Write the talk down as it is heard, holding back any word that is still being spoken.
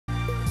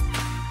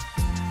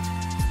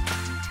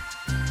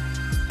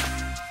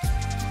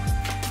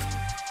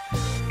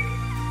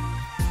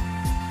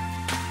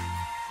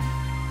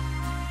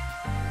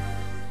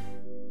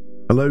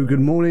Hello, good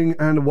morning,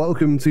 and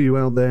welcome to you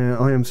out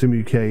there. I am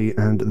𝐒𝐤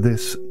and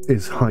this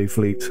is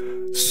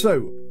Highfleet.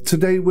 So,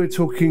 today we're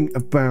talking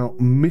about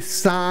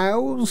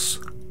missiles,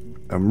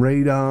 and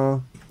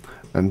radar,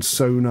 and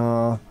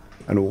sonar,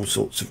 and all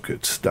sorts of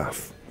good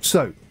stuff.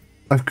 So,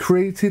 I've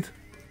created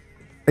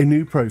a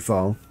new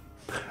profile,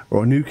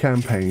 or a new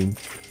campaign.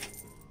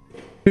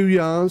 2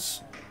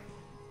 yards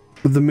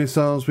with the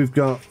missiles. We've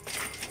got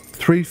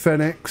 3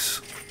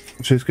 Fennecs.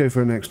 Let's go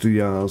for an extra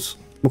yards.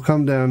 We'll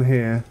come down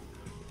here.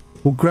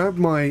 We'll grab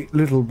my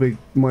little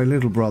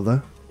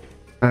brother,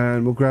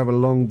 and we'll grab a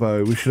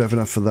longbow. We should have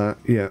enough for that.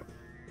 Yeah.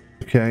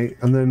 Okay.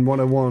 And then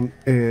what I want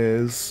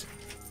is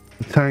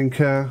a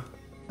tanker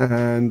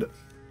and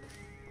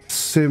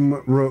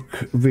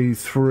𝐒𝐢𝐕𝐈𝐄𝐬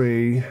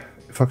V3,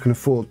 if I can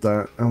afford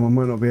that. And I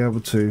might not be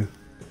able to.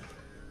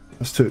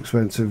 That's too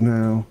expensive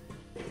now.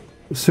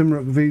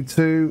 𝐒𝐢𝐕𝐈𝐄𝐬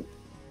V2.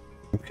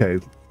 Okay,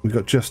 we've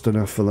got just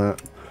enough for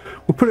that.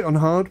 We'll put it on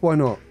hard. Why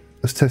not?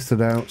 Let's test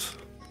it out.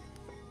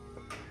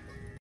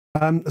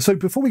 So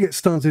before we get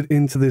started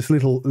into this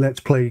little Let's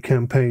Play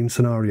campaign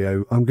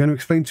scenario, I'm going to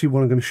explain to you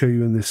what I'm going to show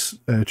you in this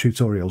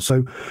tutorial.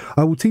 So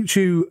I will teach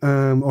you,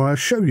 or I'll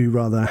show you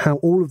rather, how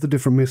all of the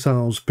different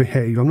missiles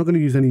behave. I'm not going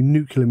to use any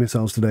nuclear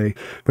missiles today,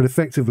 but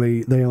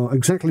effectively they are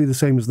exactly the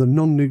same as the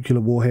non-nuclear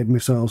warhead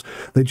missiles.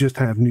 They just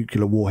have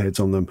nuclear warheads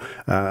on them,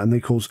 and they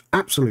cause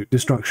absolute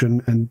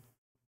destruction and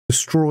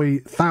destroy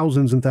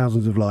thousands and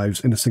thousands of lives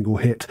in a single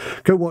hit.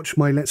 Go watch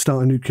my Let's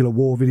Start a Nuclear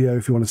War video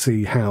if you want to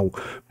see how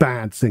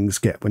bad things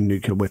get when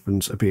nuclear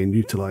weapons are being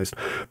utilised.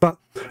 But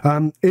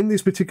in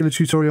this particular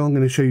tutorial, I'm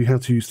going to show you how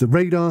to use the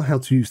radar, how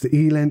to use the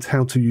𝐒𝐤𝐸,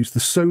 how to use the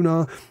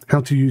sonar,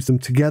 how to use them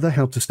together,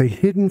 how to stay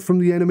hidden from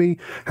the enemy,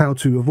 how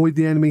to avoid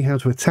the enemy, how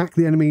to attack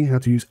the enemy, how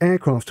to use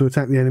aircraft to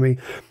attack the enemy.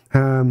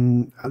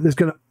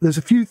 There's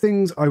a few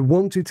things I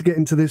wanted to get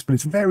into this, but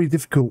it's very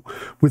difficult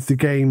with the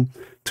game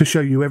to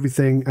show you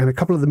everything, and a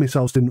couple of the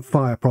missiles didn't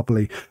fire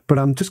properly. But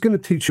I'm just going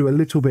to teach you a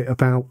little bit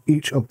about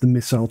each of the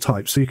missile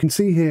types. So you can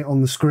see here on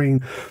the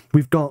screen,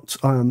 we've got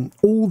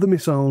all the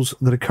missiles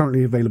that are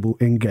currently available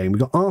in game.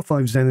 We've got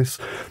R5 Zeniths,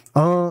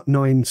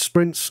 R9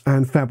 Sprints,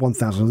 and Fab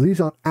 1000. These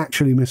aren't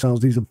actually missiles,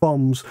 these are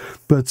bombs,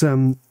 but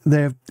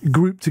they're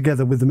grouped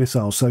together with the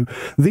missiles. So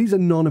these are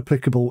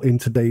non-applicable in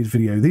today's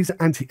video. These are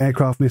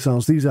anti-aircraft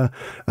missiles. These are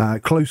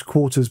close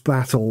quarters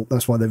battle.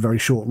 That's why they're very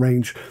short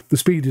range. The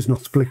speed is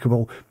not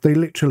applicable. They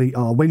literally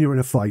are, when you're in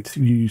a fight,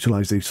 you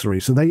utilize these 3.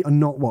 So they are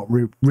not what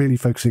we're really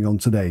focusing on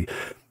today.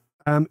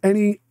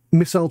 Any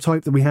missile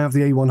type that we have,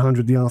 the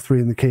A100, the R3,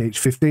 and the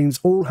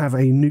𝐾𝐻-15s, all have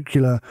a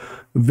nuclear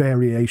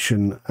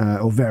variation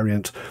or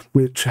variant,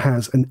 which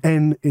has an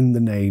N in the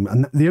name.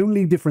 And the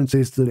only difference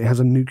is that it has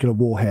a nuclear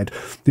warhead.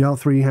 The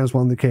R3 has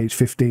one, the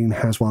𝐾𝐻-15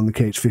 has one, the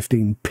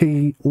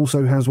𝐾𝐻-15P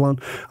also has one.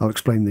 I'll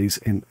explain these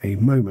in a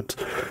moment.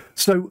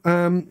 So,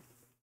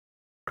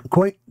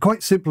 Quite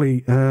simply,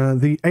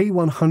 the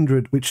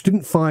A100, which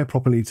didn't fire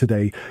properly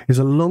today, is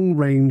a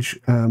long-range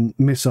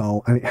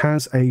missile, and it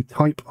has a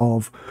type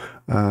of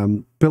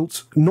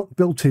not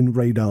built-in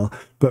radar,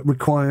 but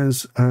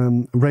requires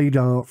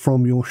radar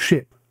from your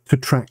ship to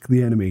track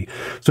the enemy.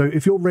 So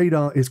if your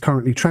radar is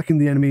currently tracking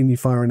the enemy and you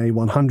fire an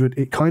A100,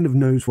 it kind of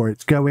knows where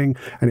it's going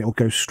and it will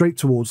go straight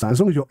towards that, as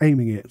long as you're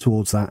aiming it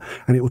towards that,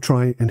 and it will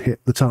try and hit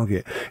the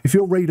target. If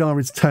your radar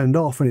is turned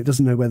off and it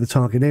doesn't know where the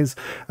target is,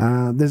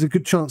 there's a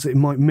good chance it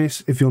might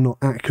miss if you're not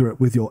accurate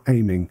with your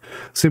aiming.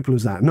 Simple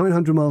as that.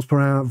 900 miles per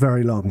hour,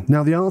 very long.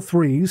 Now the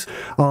R3s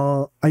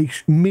are a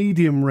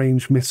medium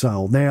range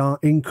missile. They are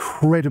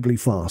incredibly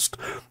fast.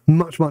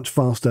 Much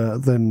faster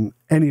than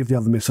any of the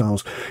other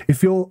missiles.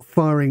 If you're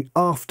firing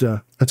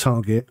after a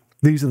target,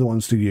 these are the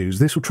ones to use.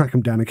 This will track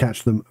them down and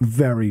catch them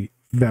very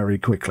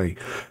quickly.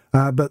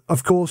 But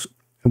of course,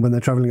 when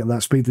they're traveling at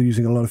that speed, they're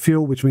using a lot of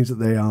fuel, which means that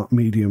they are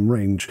medium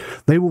range.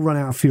 They will run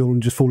out of fuel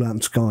and just fall out in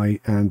the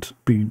sky and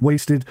be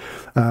wasted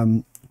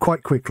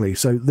quite quickly.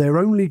 So they're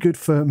only good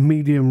for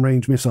medium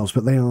range missiles,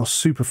 but they are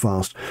super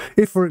fast.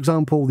 If, for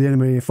example, the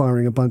enemy are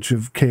firing a bunch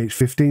of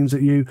𝐾𝐻-15s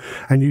at you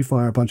and you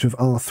fire a bunch of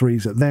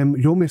R3s at them,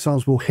 your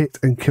missiles will hit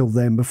and kill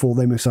them before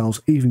their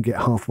missiles even get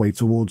halfway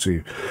towards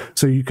you.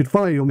 So you could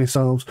fire your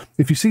missiles.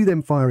 If you see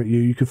them fire at you,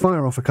 you could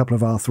fire off a couple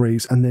of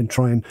R3s and then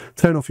try and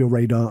turn off your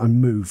radar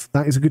and move.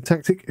 That is a good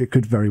tactic. It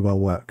could very well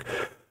work.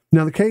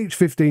 Now, the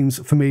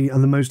𝐾𝐻-15s, for me, are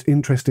the most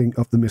interesting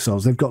of the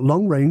missiles. They've got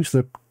long range.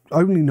 They're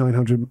only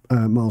 900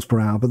 miles per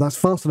hour, but that's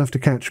fast enough to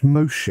catch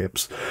most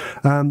ships.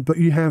 But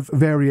you have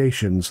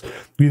variations.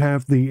 You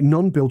have the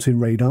non-built-in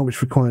radar,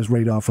 which requires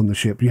radar from the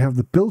ship. You have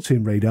the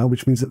built-in radar,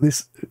 which means that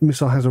this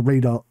missile has a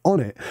radar on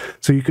it.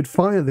 So you could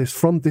fire this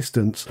from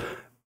distance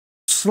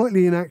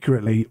slightly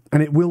inaccurately,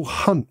 and it will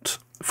hunt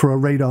for a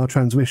radar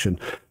transmission.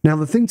 Now,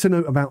 the thing to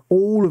note about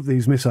all of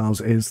these missiles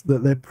is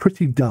that they're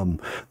pretty dumb.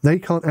 They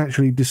can't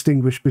actually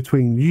distinguish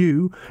between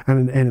you and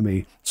an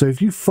enemy. So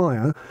if you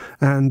fire,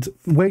 and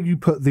where you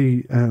put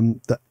the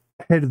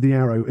head of the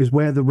arrow is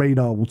where the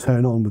radar will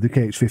turn on with the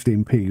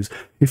𝐾𝐻-15Ps.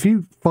 If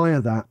you fire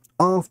that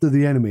after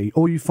the enemy,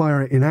 or you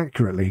fire it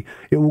inaccurately,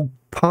 it will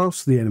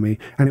past the enemy,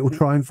 and it will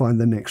try and find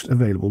the next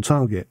available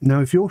target.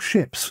 Now, if your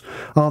ships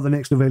are the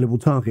next available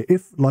target,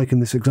 if, like in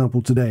this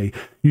example today,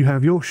 you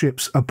have your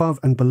ships above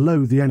and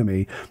below the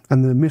enemy,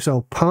 and the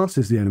missile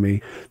passes the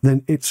enemy,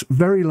 then it's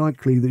very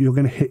likely that you're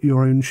going to hit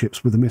your own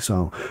ships with a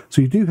missile.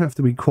 So you do have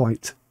to be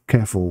quite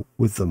careful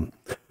with them.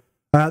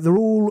 They're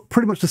all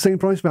pretty much the same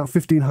price, about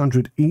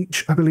 1,500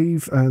 each, I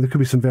believe. There could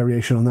be some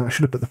variation on that. I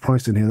should have put the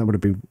price in here. That would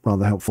have been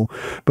rather helpful.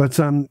 But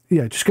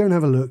yeah, just go and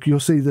have a look. You'll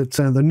see that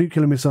the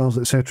nuclear missiles,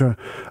 etc.,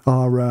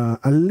 are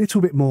a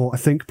little bit more, I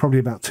think, probably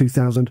about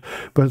 2,000.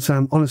 But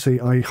honestly,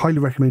 I highly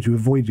recommend you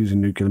avoid using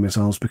nuclear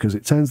missiles because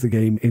it turns the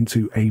game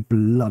into a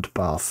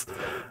bloodbath.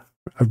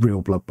 A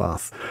real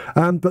bloodbath.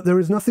 But there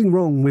is nothing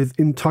wrong with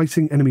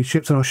enticing enemy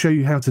ships, and I'll show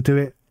you how to do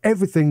it.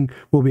 Everything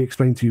will be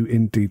explained to you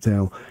in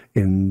detail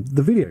in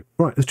the video.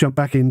 Right, let's jump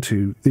back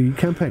into the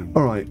campaign.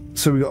 All right,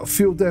 so we've got a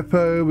fuel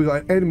depot, we've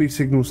got an enemy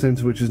signal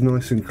center, which is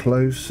nice and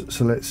close.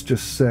 So let's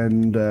just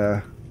send...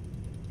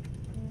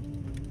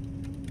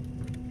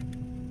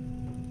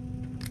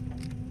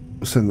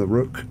 send the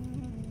Rook.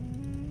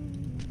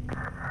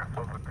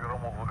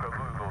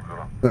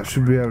 That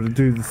should be able to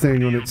do the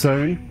thing on its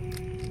own.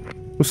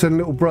 We'll send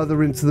little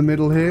brother into the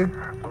middle here.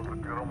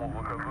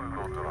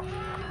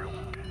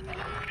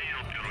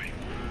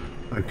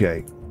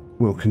 Okay,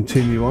 we'll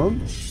continue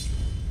on.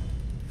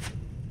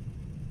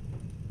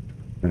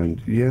 And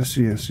yes,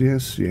 yes,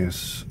 yes,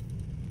 yes.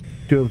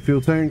 Fuel the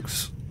fuel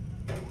tanks.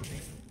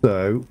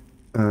 So,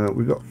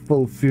 we've got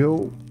full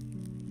fuel.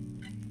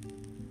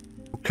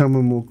 We'll come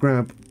and we'll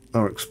grab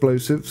our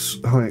explosives,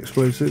 high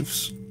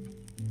explosives.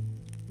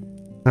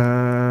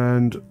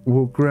 And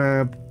we'll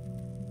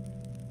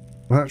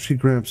actually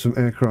grab some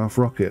aircraft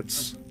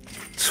rockets.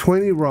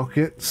 20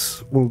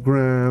 rockets. We'll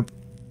grab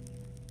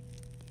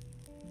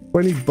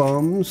 20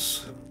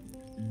 bombs.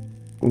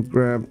 We'll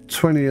grab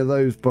 20 of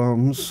those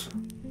bombs.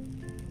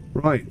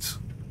 Right.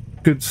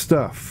 Good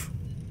stuff.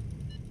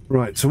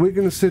 Right, so we're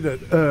going to sit at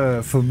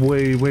for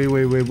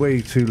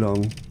way too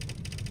long.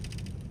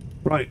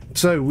 Right,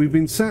 so we've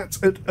been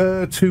sat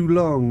at too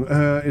long.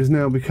 Is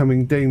now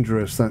becoming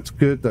dangerous. That's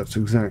good. That's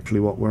exactly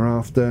what we're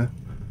after.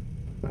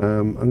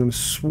 I'm going to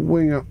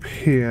swing up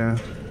here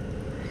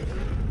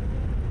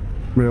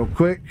real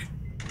quick.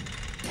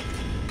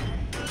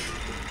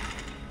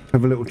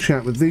 Have a little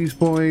chat with these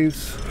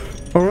boys.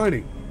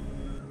 Alrighty.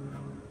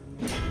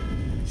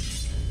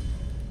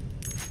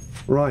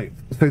 Right,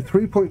 so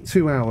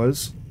 3.2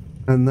 hours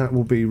and that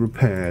will be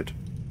repaired.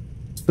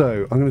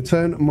 So I'm going to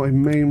turn my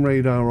main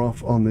radar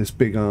off on this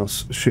big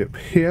ass ship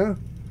here.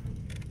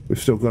 We've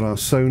still got our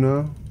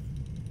sonar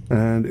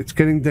and it's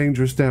getting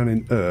dangerous down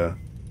in 𝐒𝐬.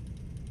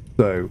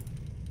 So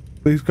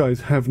these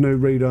guys have no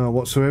radar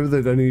whatsoever.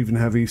 They don't even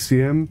have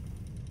ECM.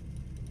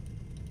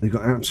 They've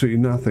got absolutely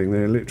nothing.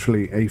 They're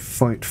literally a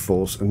fight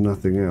force and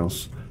nothing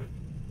else.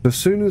 As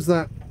soon as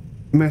that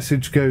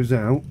message goes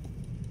out,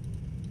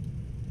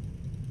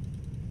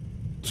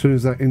 as soon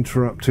as that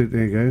interrupted,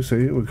 there you go. So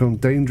we've gone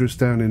dangerous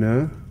down in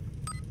𝐒𝐬.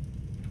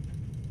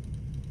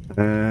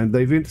 And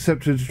they've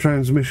intercepted a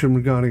transmission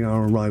regarding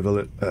our arrival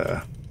at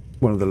𝐒𝐬.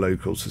 One of the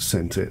locals has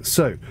sent it.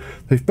 So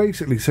they've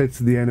basically said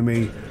to the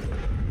enemy,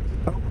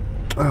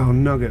 oh,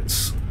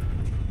 nuggets.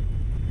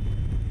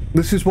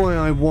 This is why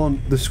I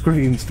want the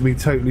screens to be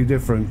totally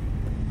different,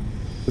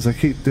 as I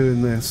keep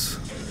doing this.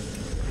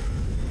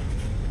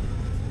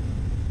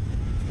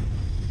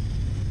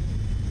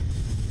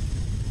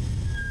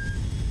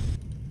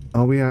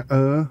 Are we at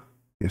𝐒𝐬?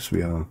 Yes,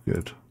 we are.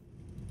 Good.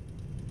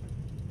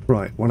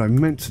 Right, what I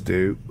meant to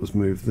do was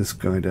move this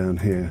guy down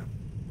here.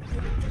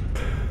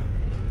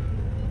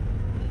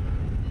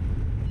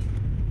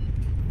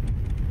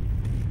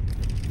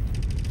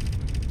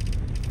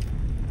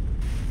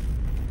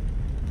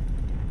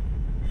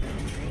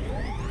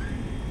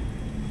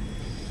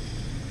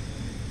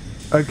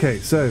 Okay,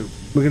 so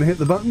we're going to hit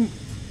the button.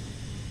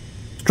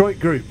 Strike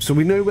group. So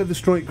we know where the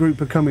strike group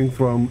are coming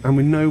from and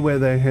we know where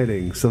they're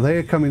heading. So they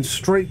are coming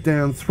straight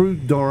down through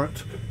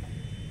Dorrit,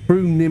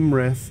 through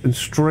Nimreth and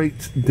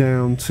straight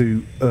down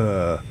to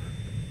𝐒𝐬.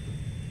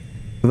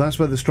 So that's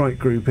where the strike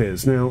group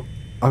is. Now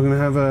I'm going to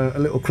have a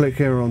little click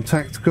here on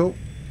tactical.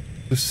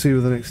 Just to see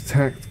where the next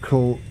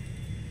tactical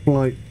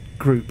flight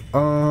group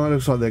are.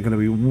 Looks like they're going to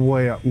be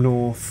way up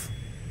north.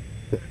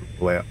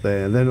 Way up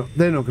there.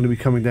 They're not going to be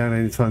coming down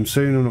anytime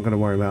soon. I'm not going to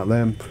worry about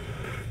them.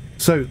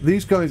 So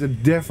these guys are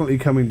definitely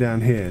coming down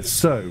here.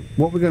 So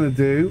what we're going to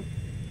do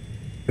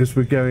is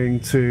we're going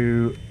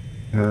to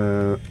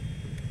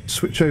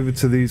switch over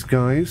to these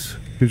guys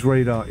whose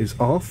radar is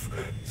off.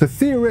 So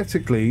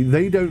theoretically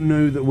they don't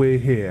know that we're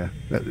here.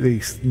 At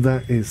least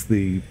that is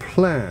the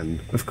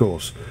plan, of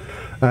course.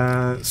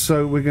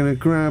 So we're going to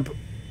grab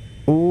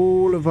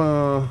all of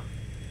our...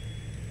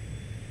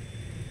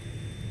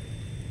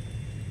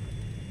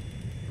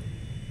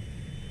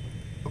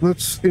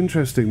 That's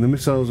interesting. The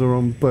missiles are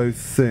on both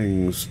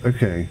things.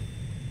 Okay.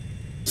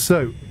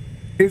 So,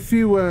 if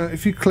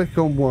you click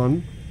on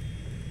 1,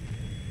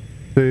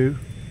 2,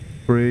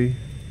 3,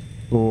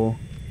 4,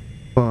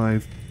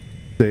 5,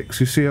 6,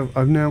 you see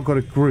I've now got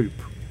a group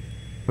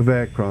of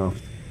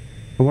aircraft.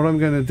 And what I'm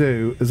going to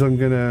do is I'm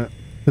going to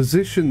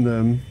position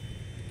them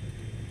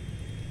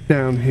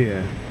down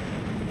here.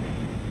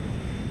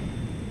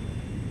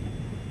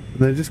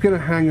 They're just going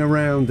to hang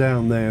around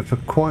down there for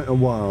quite a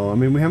while. I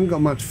mean, we haven't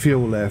got much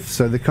fuel left,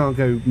 so they can't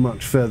go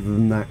much further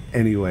than that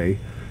anyway.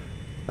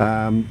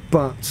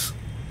 But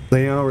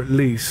they are at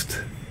least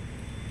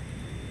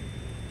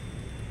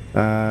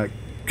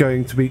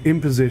going to be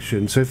in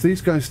position. So if these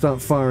guys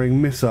start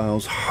firing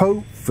missiles,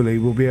 hopefully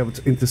we'll be able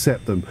to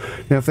intercept them.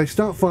 Now, if they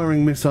start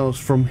firing missiles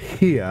from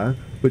here,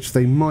 which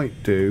they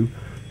might do,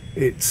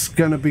 it's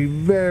going to be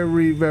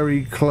very,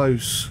 very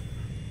close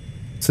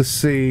to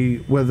see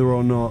whether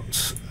or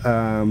not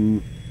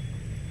the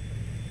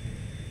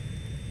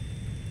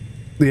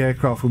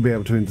aircraft will be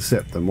able to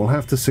intercept them. We'll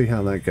have to see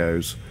how that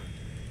goes.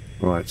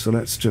 Right, so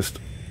let's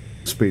just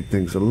speed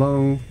things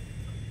along.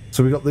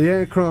 So we've got the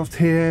aircraft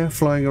here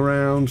flying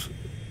around,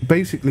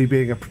 basically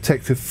being a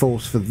protective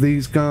force for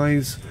these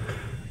guys,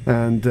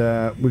 and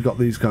we've got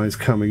these guys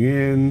coming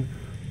in.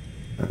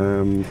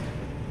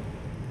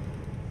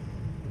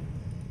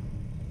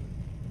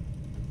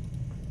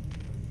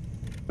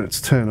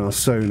 Let's turn our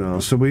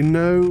sonar so we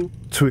know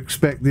to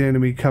expect the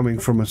enemy coming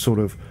from a sort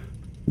of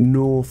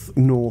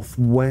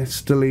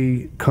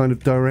northwesterly kind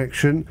of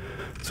direction.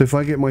 So if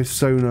I get my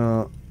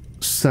sonar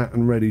sat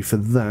and ready for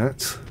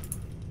that.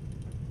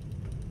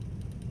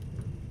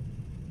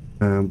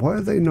 Why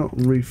are they not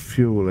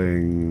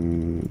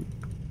refueling?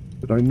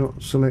 Did I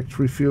not select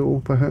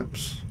refuel,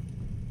 perhaps?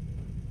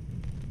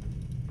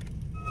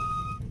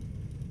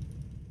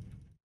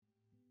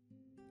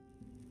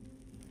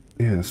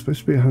 Yeah, it's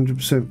supposed to be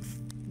 100%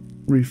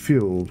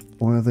 refueled.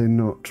 Why are they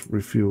not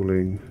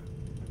refueling?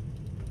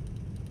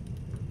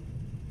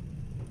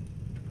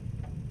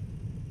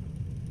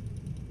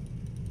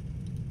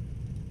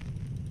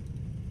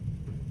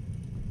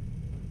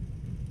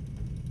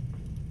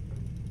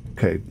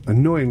 Okay,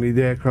 annoyingly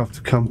the aircraft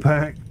have come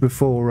back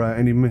before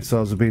any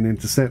missiles have been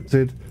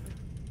intercepted.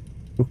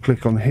 We'll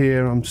click on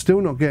here. I'm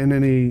still not getting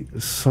any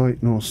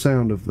sight nor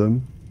sound of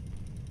them.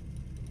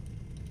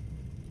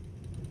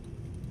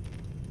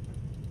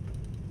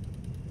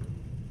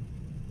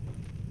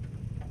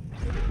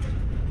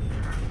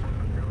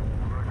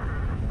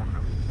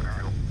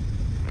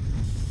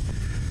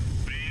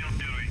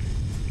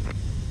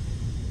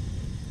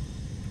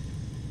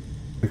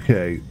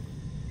 Okay,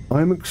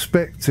 I'm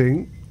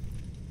expecting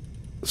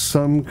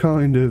some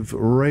kind of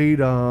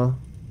radar.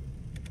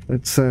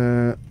 Let's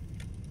set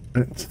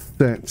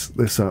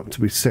this up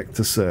to be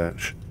sector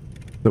search.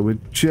 So we're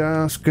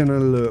just going to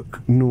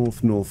look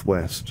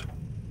northwest,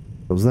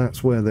 because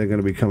that's where they're going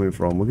to be coming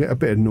from. We'll get a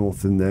bit of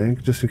north in there,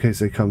 just in case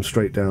they come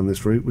straight down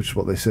this route, which is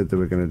what they said they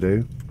were going to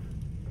do.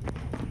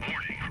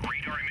 Warning,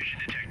 radar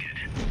emission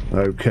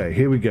detected. Okay,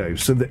 here we go.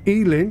 So the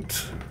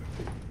𝐒𝐤𝐦.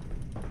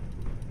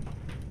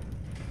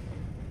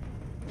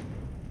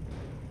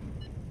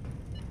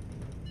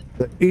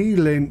 The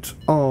𝐒𝐤𝐦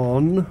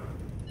on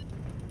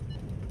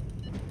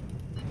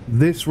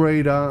this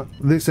radar,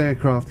 this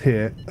aircraft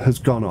here, has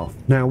gone off.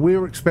 Now,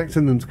 we're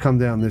expecting them to come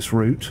down this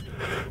route.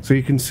 So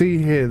you can see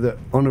here that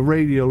on a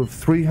radial of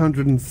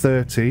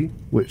 330,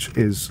 which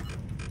is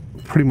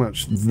pretty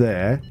much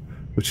there,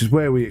 which is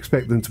where we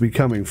expect them to be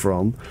coming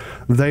from,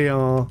 they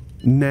are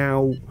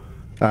now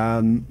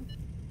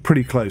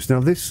pretty close.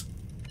 Now, this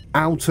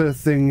outer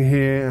thing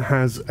here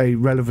has a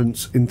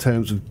relevance in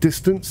terms of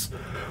distance.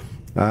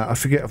 I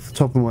forget off the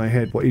top of my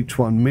head what each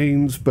one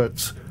means,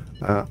 but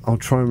I'll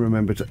try and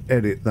remember to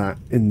edit that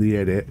in the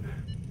edit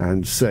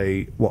and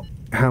say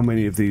how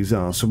many of these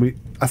are. So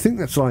I think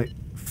that's like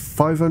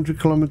 500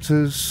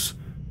 kilometers,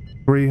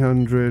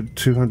 300,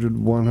 200,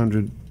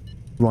 100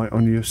 right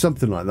on you,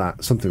 something like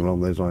that, something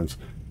along those lines.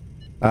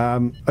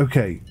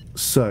 Okay,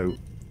 so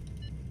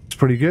it's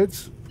pretty good.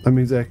 That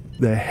means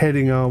they're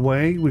heading our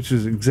way, which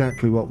is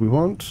exactly what we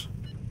want.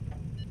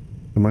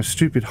 And my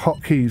stupid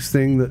hotkeys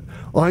thing that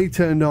I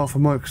turned off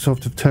and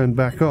Microsoft have turned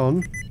back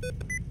on.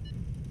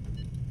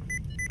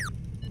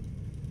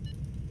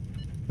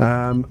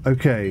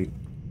 Okay,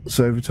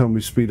 so every time we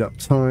speed up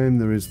time,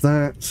 there is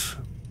that.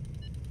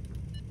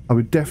 I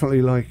would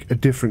definitely like a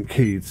different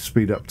key to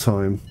speed up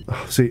time.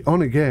 Oh, see,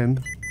 on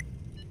again.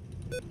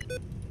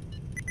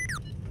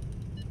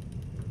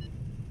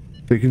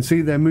 So you can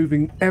see they're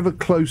moving ever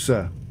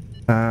closer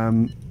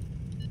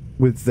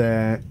with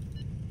their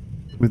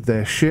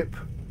ship.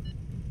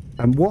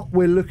 And what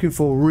we're looking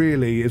for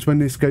really is when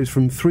this goes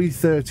from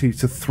 330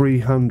 to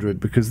 300,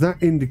 because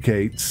that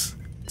indicates,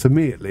 to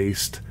me at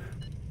least,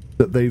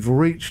 that they've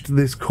reached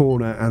this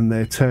corner and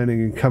they're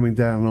turning and coming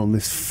down on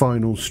this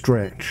final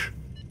stretch.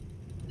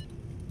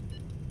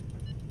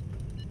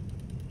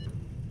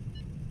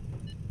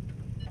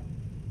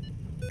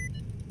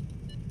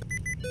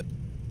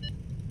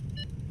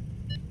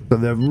 So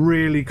they're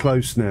really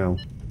close now.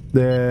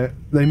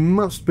 They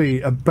must be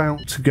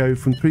about to go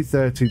from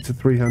 330 to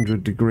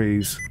 300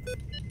 degrees.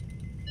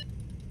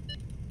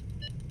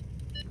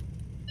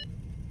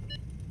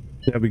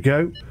 There we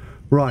go.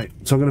 Right,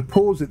 so I'm going to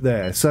pause it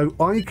there. So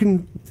I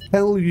can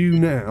tell you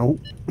now,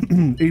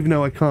 even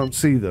though I can't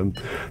see them,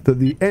 that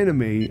the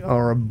enemy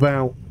are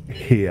about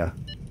here.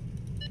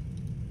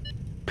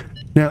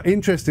 Now,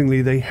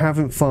 interestingly, they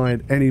haven't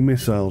fired any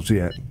missiles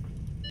yet.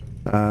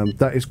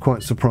 That is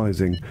quite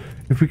surprising.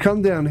 If we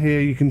come down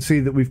here, you can see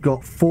that we've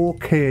got 4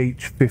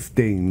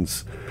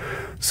 𝐾H-15s.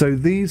 So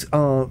these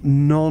are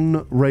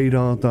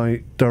non-radar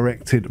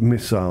directed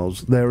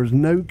missiles. There is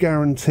no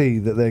guarantee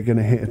that they're going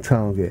to hit a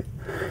target.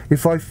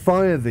 If I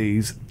fire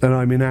these and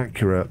I'm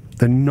inaccurate,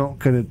 they're not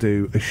going to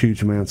do a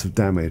huge amount of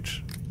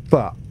damage.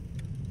 But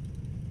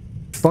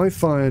if I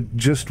fired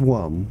just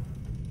one,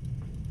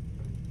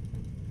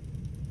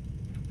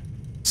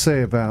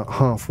 say about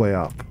halfway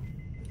up,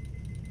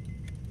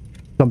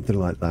 something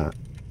like that,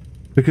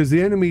 because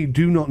the enemy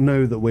do not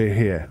know that we're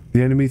here.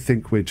 The enemy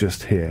think we're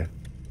just here.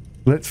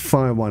 Let's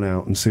fire one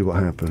out and see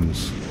what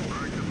happens.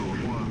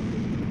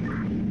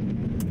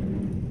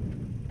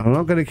 I'm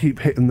not going to keep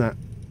hitting that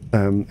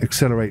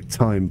accelerate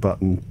time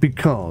button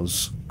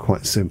because,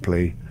 quite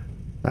simply,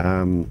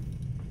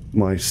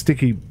 my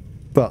sticky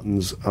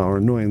buttons are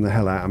annoying the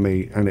hell out of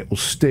me, and it will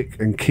stick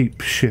and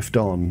keep shift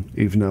on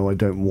even though I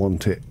don't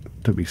want it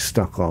to be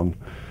stuck on.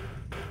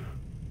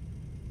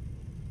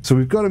 So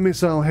we've got a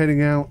missile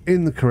heading out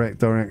in the correct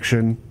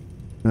direction,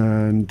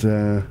 and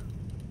so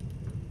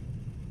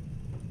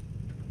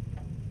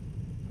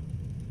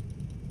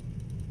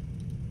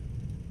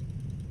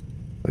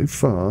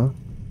far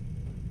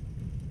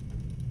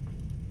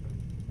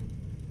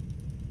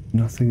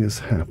nothing has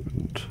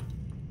happened.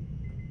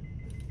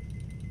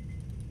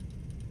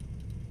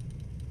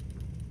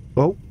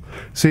 Oh,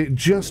 see, it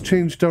just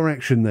changed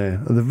direction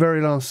there at the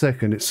very last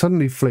second. It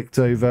suddenly flicked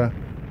over,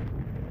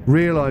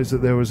 realised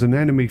that there was an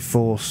enemy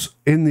force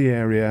in the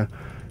area,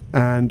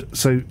 and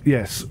so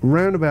yes,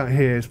 round about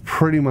here is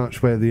pretty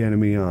much where the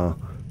enemy are.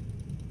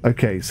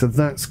 Okay, so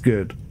that's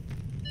good.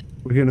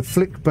 We're going to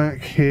flick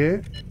back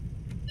here.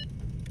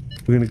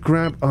 We're going to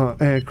grab our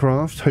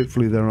aircraft.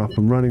 Hopefully they're up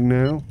and running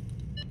now.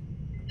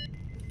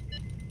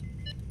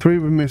 3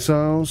 with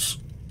missiles.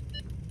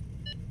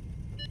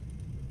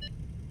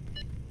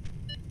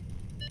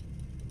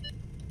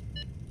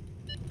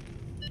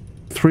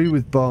 Three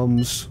with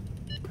bombs.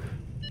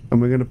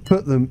 And we're going to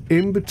put them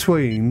in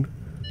between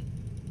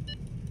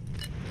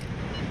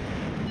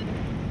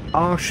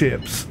our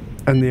ships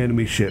and the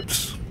enemy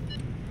ships.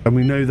 And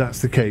we know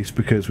that's the case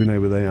because we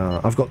know where they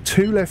are. I've got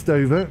 2 left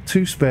over,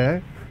 2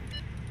 spare,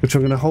 which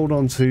I'm going to hold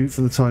on to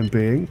for the time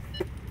being.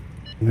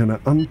 I'm going to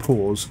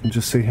unpause and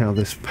just see how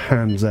this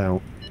pans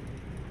out.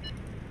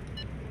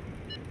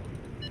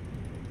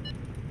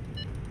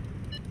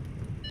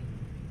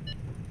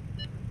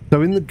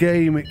 So in the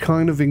game, it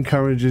kind of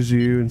encourages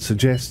you and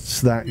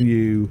suggests that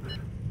you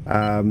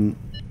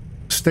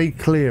stay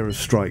clear of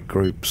strike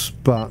groups,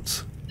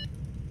 but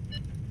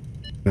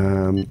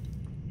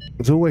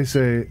there's always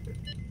a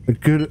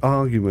good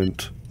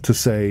argument to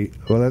say,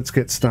 well, let's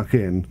get stuck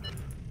in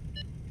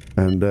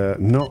and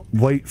not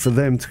wait for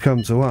them to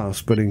come to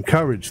us, but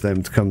encourage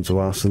them to come to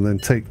us and then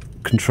take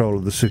control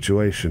of the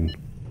situation.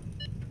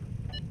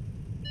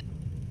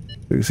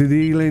 You can see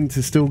the 𝐒𝐢𝐦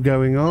is still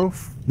going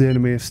off. The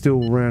enemy is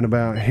still around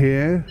about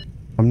here.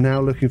 I'm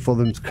now looking for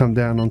them to come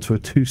down onto a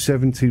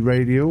 270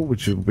 radial,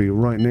 which will be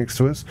right next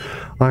to us.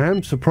 I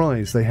am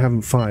surprised they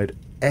haven't fired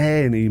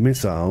any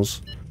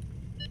missiles.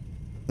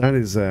 That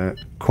is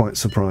quite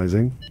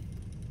surprising.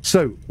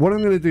 So, what I'm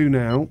going to do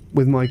now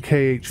with my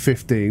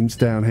𝐾H-15s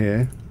down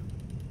here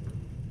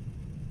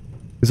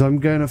is I'm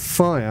going to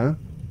fire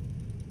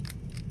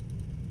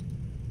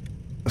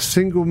a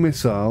single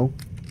missile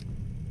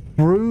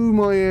through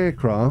my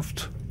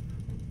aircraft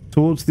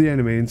towards the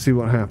enemy and see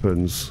what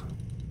happens.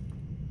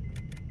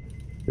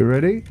 You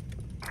ready?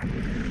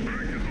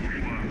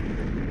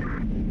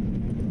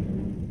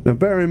 Now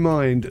bear in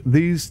mind,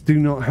 these do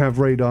not have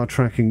radar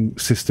tracking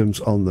systems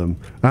on them.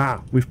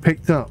 Ah, we've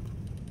picked up...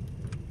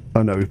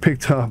 Oh no, we've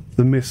picked up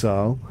the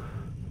missile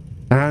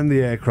and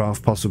the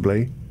aircraft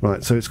possibly.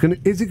 Right, so it's going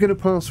to... Is it going to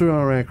pass through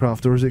our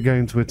aircraft or is it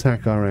going to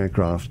attack our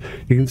aircraft?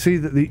 You can see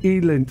that the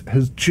𝐒𝐢𝐿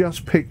has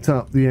just picked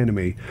up the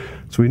enemy.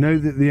 So we know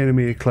that the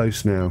enemy are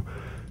close now.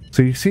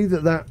 So you see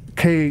that that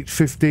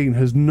𝐾H-15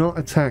 has not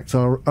attacked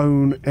our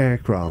own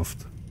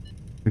aircraft.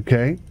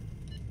 Okay?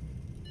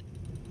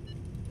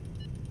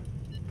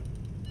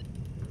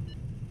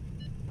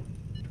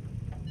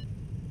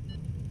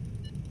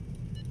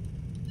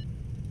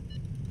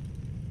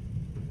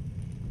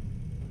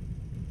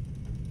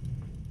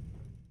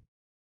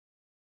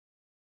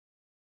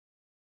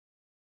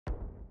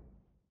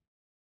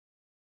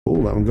 Oh,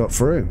 that one got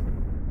through.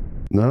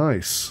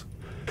 Nice.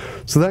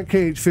 So that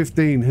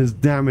𝐾H-15 has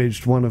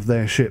damaged one of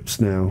their ships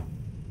now.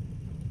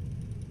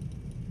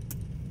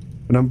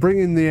 And I'm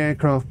bringing the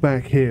aircraft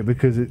back here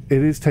because it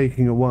is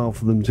taking a while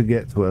for them to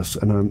get to us,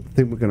 and I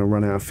think we're going to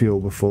run out of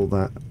fuel before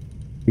that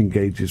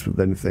engages with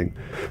anything.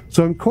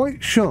 So I'm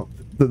quite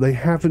shocked that they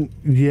haven't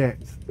yet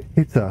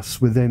hit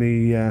us with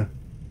any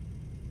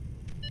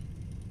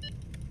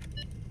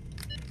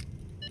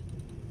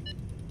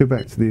Go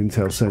back to the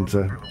intel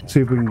center, see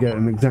if we can get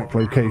an exact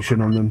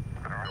location on them.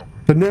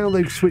 So now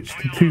they've switched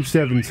to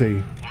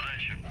 270.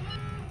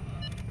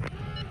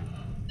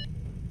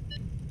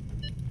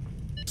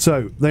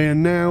 So they are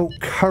now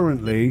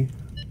currently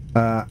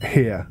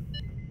here.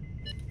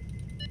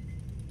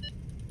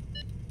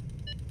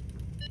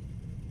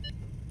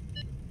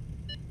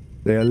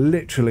 They are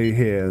literally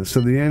here.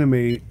 So the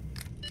enemy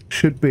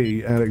should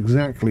be at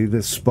exactly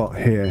this spot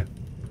here.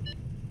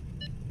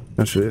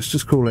 Actually, let's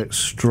just call it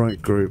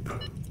strike group.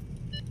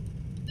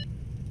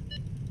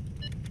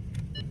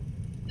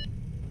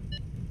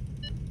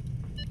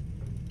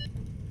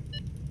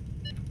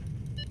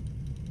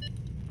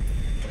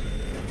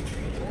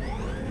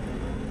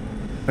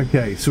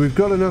 Okay, so we've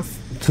got enough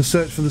to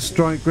search for the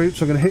strike group,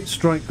 so I'm going to hit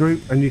strike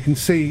group, and you can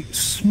see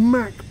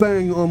smack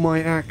bang on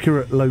my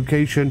accurate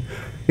location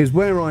is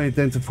where I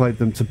identified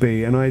them to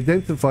be, and I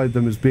identified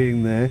them as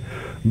being there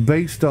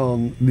based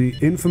on the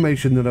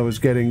information that I was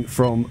getting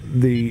from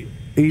the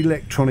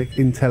electronic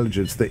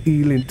intelligence, the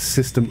𝐒𝐤𝐦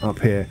system up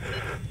here.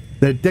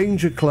 They're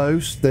danger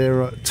close.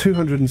 They're at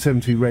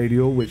 270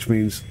 radial, which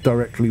means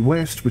directly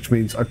west, which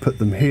means I put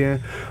them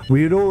here.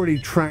 We had already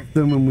tracked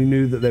them and we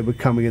knew that they were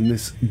coming in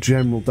this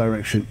general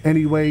direction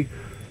anyway.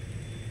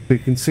 So you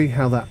can see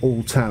how that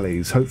all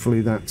tallies.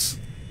 Hopefully that's,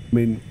 I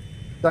mean,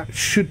 that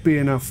should be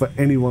enough for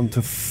anyone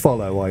to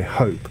follow, I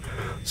hope.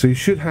 So you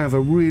should have a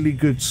really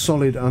good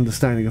solid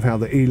understanding of how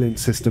the 𝐒𝐤𝐦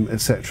system,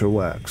 etc.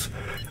 works.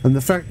 And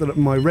the fact that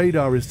my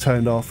radar is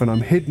turned off and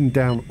I'm hidden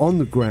down on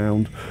the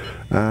ground,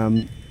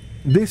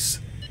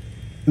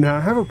 now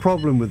I have a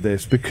problem with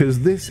this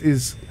because this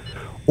is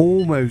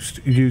almost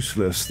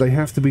useless. They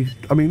have to be,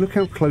 I mean, look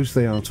how close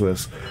they are to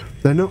us.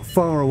 They're not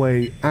far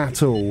away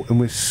at all and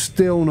we're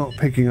still not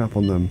picking up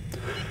on them.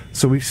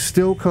 So we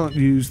still can't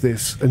use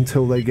this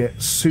until they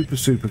get super,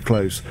 super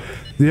close.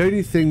 The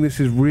only thing this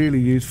is really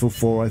useful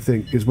for, I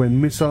think, is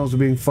when missiles are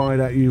being fired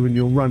at you and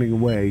you're running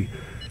away,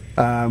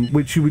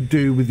 which you would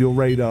do with your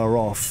radar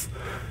off.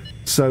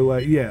 So,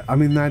 yeah, I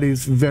mean, that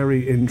is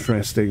very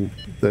interesting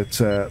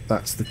that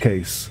that's the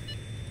case.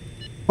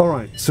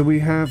 Alright, so we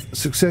have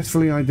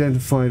successfully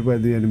identified where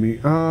the enemy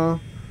are.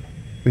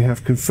 We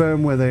have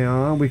confirmed where they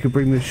are. We can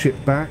bring this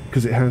ship back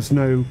because it has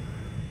no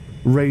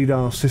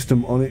radar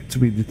system on it to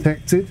be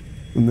detected,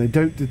 and they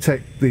don't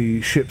detect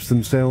the ships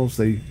themselves.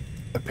 They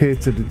appear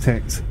to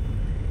detect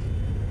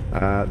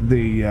oh,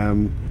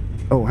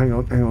 hang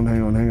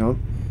on,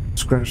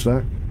 scratch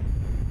that.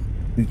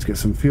 Need to get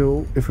some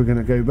fuel if we're going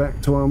to go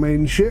back to our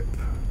main ship.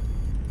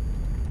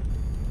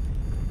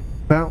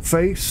 About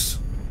face.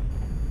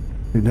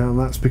 Now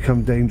that's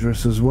become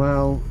dangerous as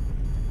well.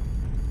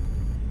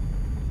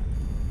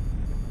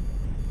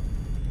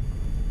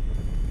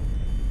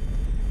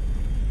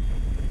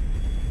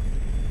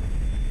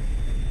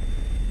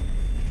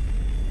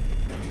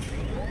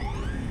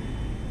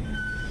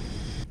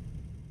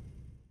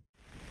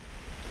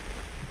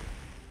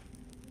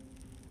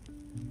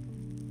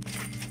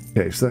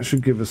 Okay, so that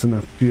should give us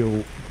enough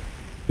fuel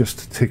just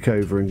to tick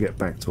over and get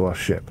back to our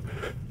ship.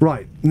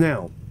 Right,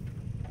 now,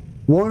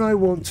 what I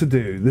want to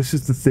do, this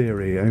is the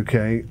theory,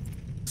 okay?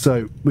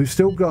 So, we've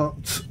still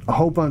got a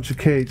whole bunch of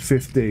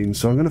𝐾H-15s,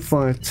 so I'm going to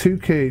fire 2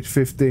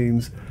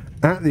 𝐾H-15s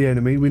at the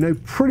enemy. We know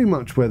pretty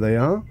much where they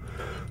are.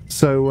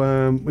 So,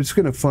 we're just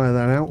going to fire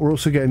that out. We're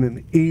also getting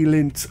an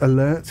𝐒𝐤𝐦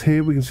alert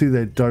here. We can see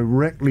they're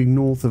directly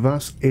north of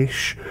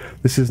us-ish.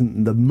 This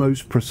isn't the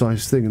most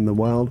precise thing in the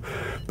world,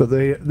 but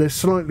they're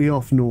slightly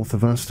off north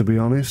of us, to be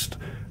honest.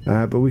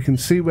 But we can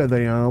see where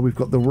they are. We've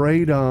got the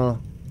radar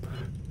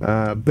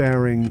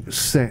bearing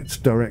set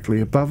directly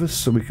above us,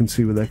 so we can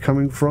see where they're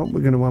coming from.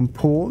 We're going to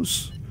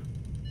unpause.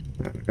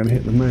 We're going to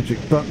hit the magic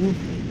button.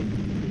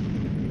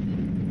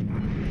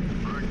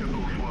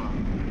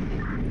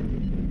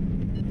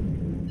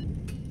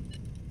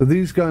 So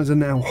these guys are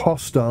now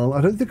hostile. I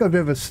don't think I've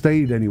ever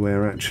stayed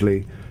anywhere,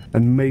 actually,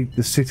 and made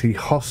the city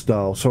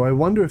hostile. So I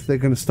wonder if they're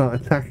going to start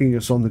attacking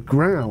us on the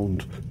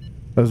ground,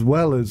 as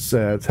well as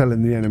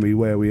telling the enemy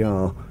where we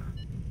are.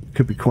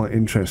 Could be quite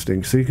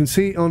interesting. So you can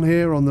see on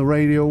here, on the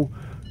radial,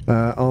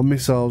 our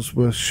missiles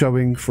were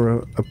showing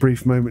for a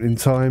brief moment in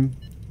time.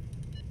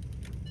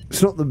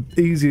 It's not the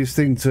easiest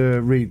thing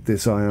to read,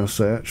 this IR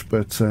search,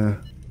 but it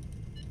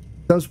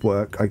does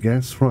work, I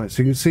guess. Right,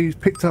 so you can see he's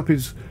picked up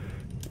his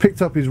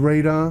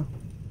radar.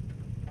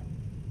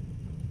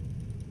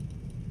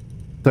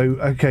 So,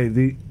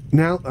 okay,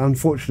 now,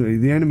 unfortunately,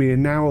 the enemy are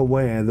now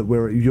aware that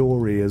we're at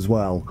𝐒𝐢𝐕 as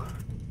well.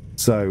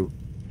 So,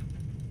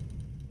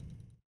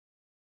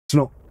 it's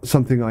not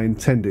something I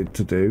intended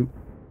to do.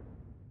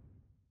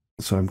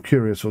 So I'm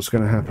curious what's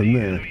going to happen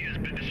there.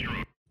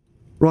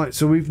 Right,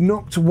 so we've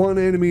knocked one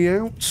enemy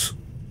out.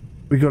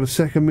 We've got a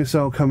second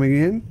missile coming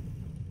in.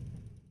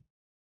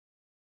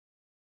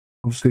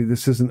 Obviously,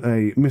 this isn't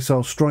a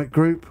missile strike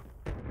group.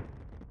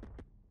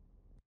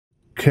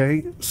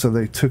 Okay, so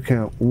they took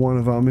out one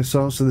of our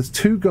missiles. So there's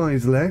 2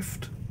 guys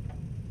left.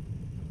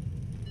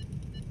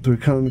 So we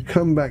can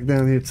come back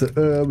down here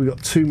to we've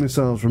got 2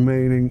 missiles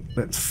remaining.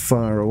 Let's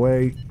fire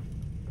away.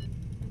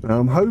 Now,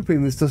 I'm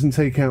hoping this doesn't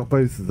take out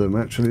both of them.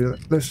 Actually,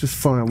 let's just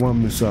fire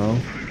one missile.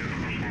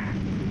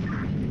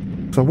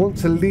 So I want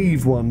to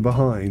leave one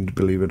behind,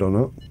 believe it or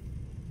not.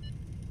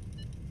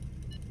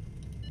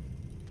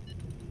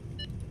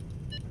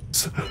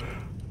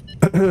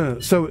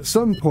 So at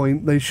some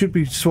point they should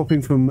be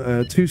swapping from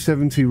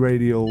 270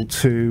 radial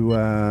to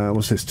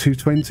what's this,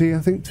 220, I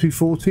think,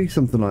 240,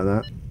 something like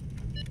that.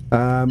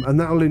 And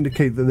that will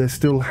indicate that they're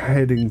still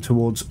heading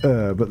towards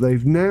but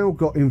they've now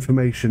got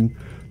information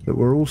that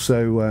we're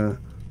also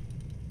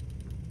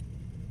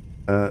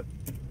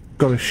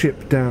got a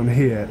ship down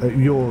here at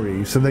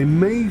𝐒𝐬𝐸, so they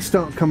may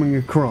start coming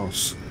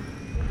across.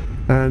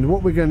 And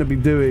what we're going to be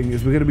doing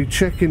is we're going to be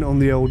checking on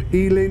the old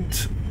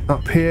𝐒𝐤𝐦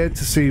up here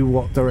to see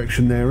what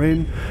direction they're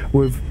in.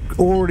 We've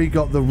already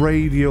got the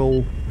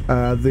radial,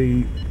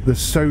 the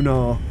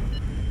sonar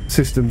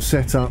system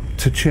set up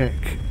to check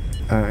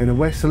in a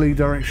westerly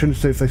direction,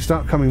 so if they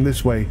start coming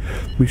this way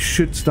we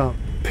should start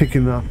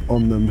picking up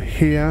on them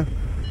here.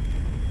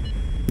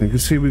 You can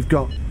see we've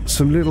got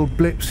some little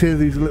blips here.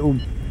 These little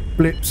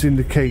blips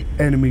indicate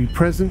enemy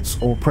presence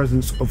or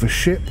presence of a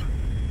ship.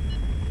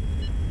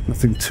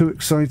 Nothing too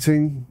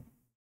exciting.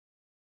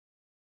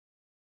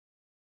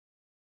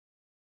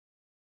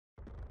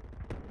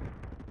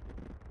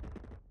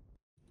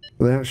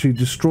 They actually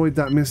destroyed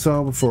that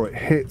missile before it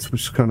hit,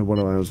 which is kind of what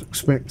I was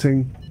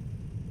expecting.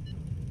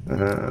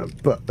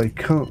 But they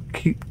can't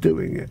keep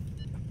doing it.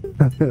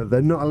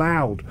 They're not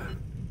allowed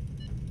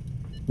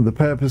for the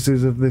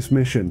purposes of this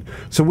mission.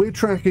 So we're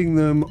tracking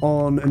them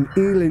on an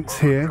𝐒𝐤𝐸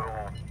here.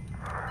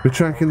 We're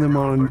tracking them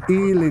on an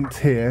𝐒𝐤𝐸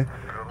here.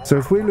 So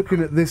if we're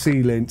looking at this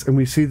𝐒𝐤𝐸 and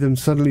we see them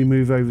suddenly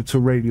move over to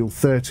radial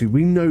 30,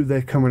 we know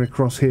they're coming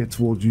across here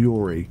towards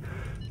𝐒𝐬𝐸.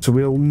 So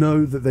we'll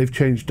know that they've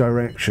changed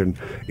direction,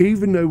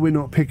 even though we're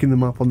not picking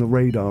them up on the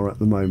radar at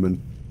the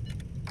moment.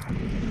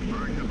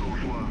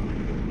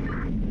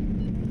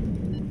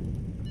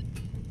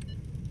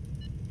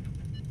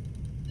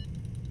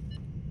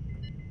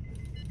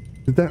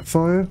 Did that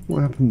fire?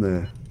 What happened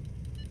there?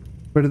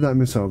 Where did that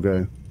missile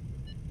go?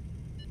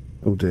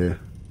 Oh dear.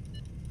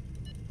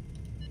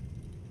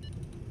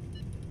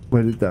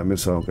 Where did that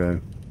missile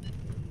go?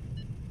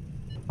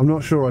 I'm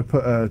not sure I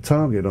put a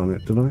target on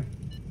it, did I?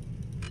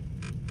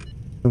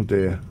 Oh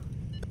dear.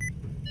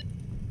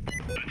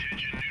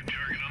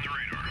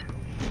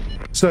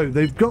 So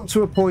they've got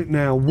to a point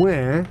now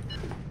where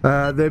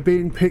they're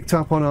being picked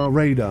up on our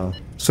radar.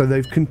 So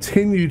they've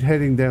continued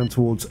heading down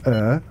towards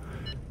𝐒𝐸𝐸,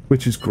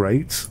 which is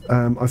great.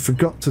 I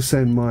forgot to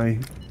send my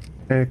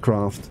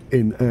aircraft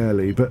in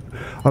early, but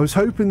I was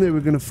hoping they were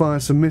going to fire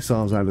some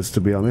missiles at us,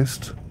 to be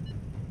honest.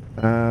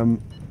 So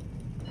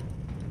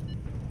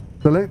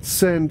let's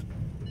send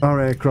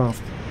our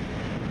aircraft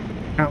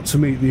out to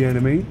meet the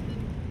enemy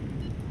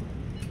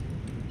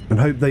and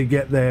hope they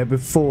get there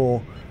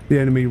before the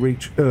enemy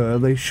reach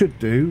𝐒𝐸𝐸. They should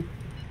do,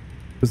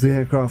 because the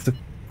aircraft are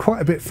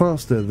quite a bit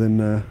faster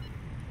than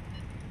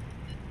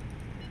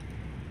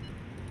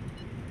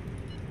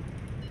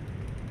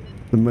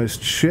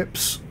most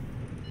ships,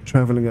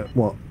 travelling at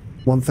what,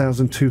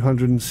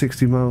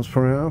 1,260 miles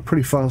per hour.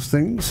 Pretty fast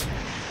things.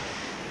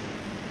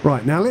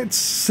 Right, now let's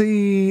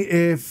see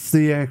if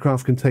the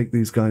aircraft can take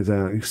these guys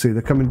out. You see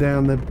they're coming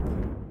down,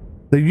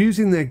 they're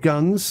using their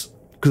guns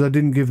because I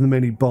didn't give them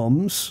any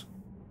bombs.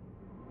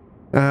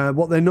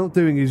 What they're not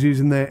doing is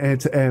using their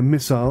air-to-air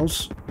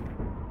missiles,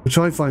 which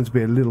I find to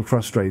be a little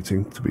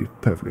frustrating, to be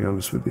perfectly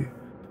honest with you.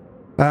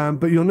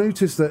 But you'll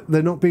notice that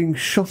they're not being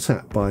shot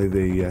at by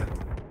the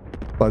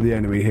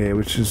enemy here,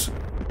 which is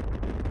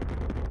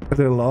a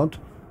little odd.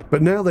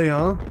 But now they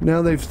are.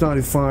 Now they've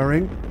started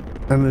firing,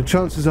 and the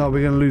chances are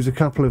we're going to lose a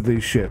couple of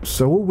these ships.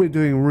 So all we're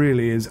doing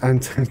really is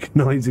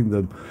antagonizing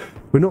them.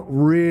 We're not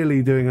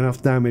really doing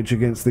enough damage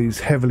against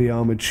these heavily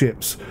armored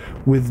ships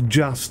with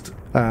just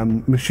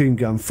machine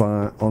gun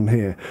fire on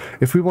here.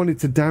 If we wanted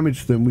to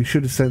damage them, we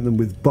should have sent them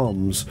with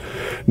bombs.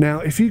 Now,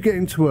 if you get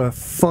into a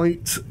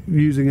fight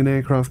using an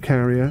aircraft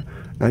carrier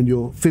and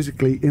you're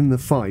physically in the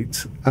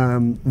fight,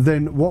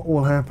 then what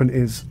will happen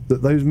is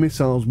that those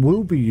missiles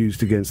will be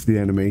used against the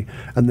enemy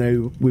and they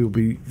will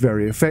be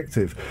very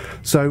effective.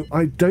 So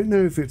I don't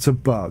know if it's a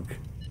bug.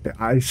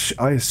 I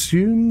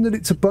assume that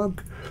it's a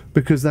bug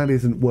because that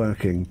isn't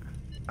working.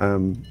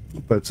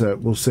 But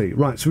we'll see.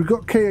 Right, so we've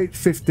got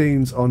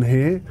K8-15s on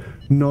here,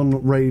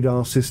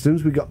 non-radar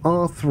systems. We've got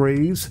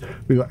R3s,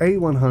 we've got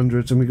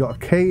A100s, and we've got a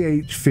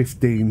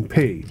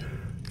KH-15P.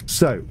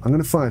 So I'm going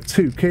to fire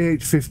two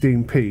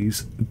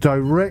KH-15Ps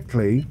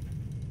directly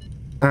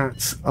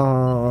at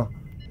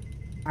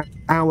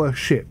our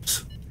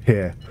ships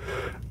here.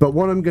 But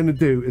what I'm going to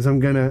do is I'm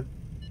going to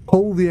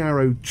pull the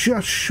arrow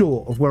just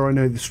short of where I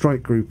know the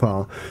strike group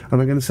are,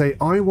 and I'm going to say,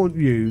 I want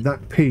you,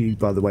 that P,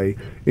 by the way,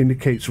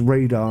 indicates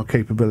radar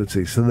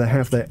capability, so they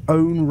have their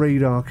own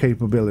radar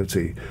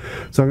capability.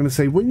 So I'm going to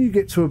say, when you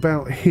get to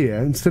about here,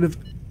 instead of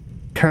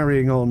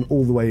carrying on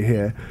all the way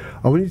here,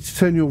 I want you to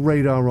turn your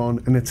radar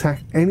on and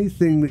attack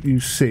anything that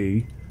you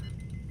see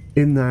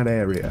in that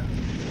area.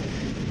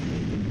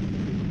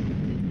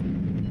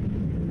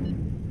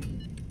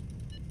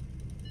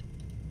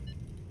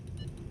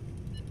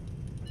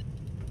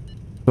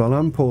 So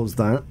I'll unpause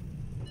that.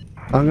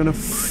 I'm gonna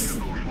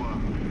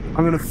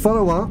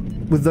follow up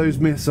with those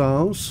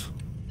missiles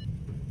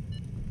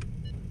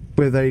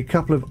with a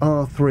couple of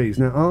R3s.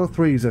 Now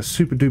R3s are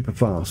super duper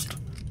fast.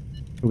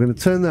 We're going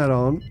to turn that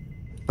on,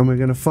 and we're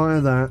going to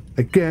fire that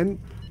again,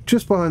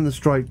 just behind the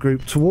strike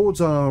group, towards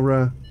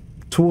our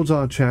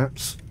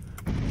chaps.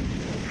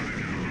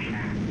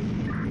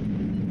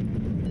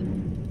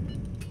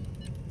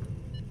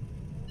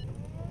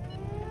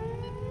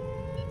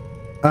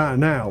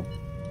 Now,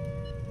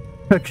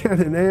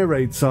 again, an air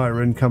raid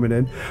siren coming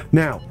in.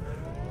 Now,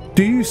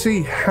 do you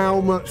see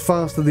how much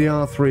faster the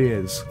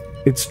R3 is?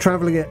 It's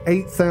travelling at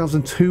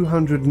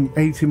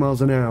 8,280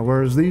 miles an hour,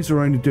 whereas these are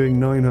only doing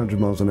 900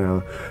 miles an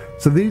hour.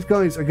 So these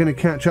guys are going to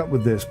catch up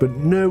with this, but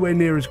nowhere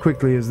near as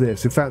quickly as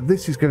this. In fact,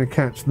 this is going to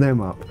catch them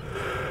up.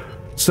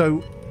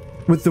 So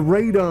with the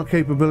radar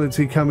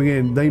capability coming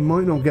in, they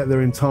might not get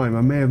there in time.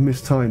 I may have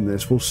mistimed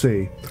this. We'll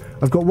see.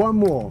 I've got one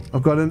more.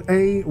 I've got an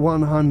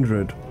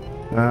A100.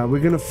 We're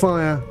going to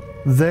fire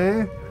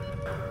there,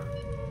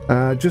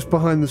 just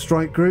behind the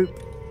strike group.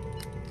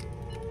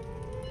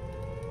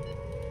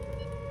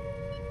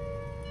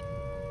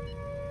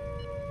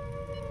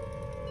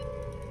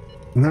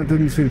 And that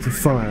didn't seem to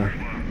fire.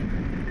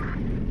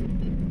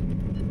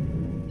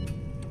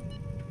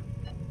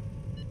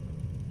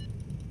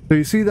 So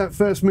you see that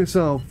first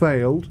missile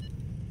failed.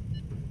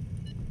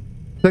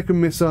 Second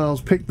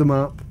missiles picked them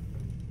up.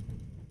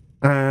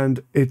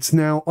 And it's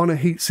now on a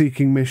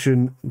heat-seeking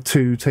mission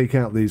to take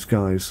out these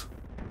guys.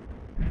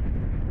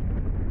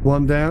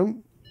 One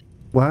down.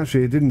 Well,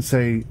 actually, it didn't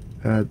say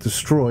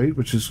destroyed,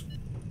 which is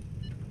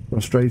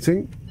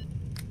frustrating.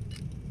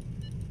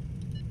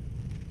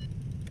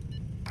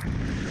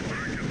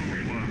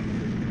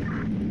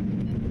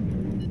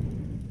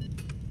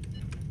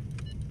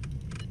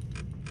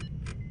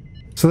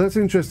 So that's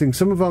interesting.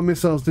 Some of our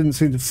missiles didn't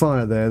seem to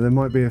fire there. There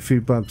might be a few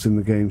bugs in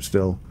the game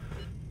still.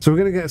 So we're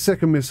going to get a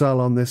second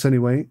missile on this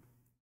anyway.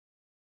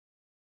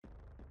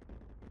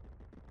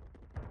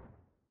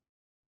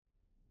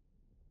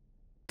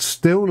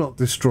 Still not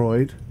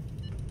destroyed.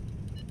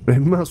 But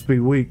it must be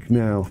weak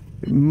now.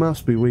 It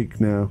must be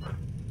weak now.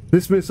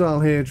 This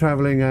missile here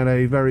travelling at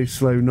a very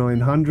slow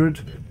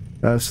 900.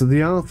 So the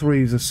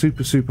R3s are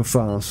super, super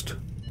fast.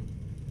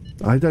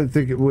 I don't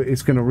think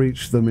it's going to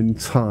reach them in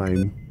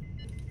time.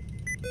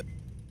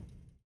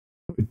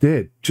 It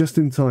did. Just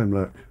in time,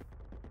 look.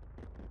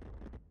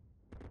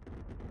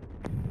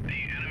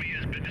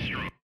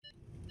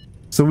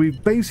 So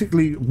we've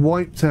basically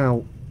wiped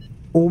out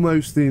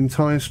almost the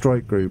entire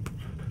strike group.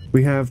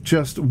 We have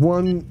just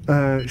one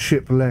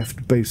ship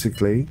left,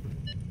 basically.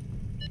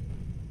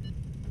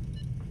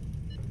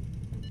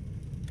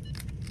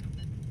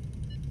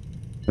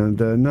 And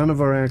none of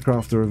our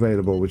aircraft are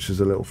available, which is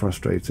a little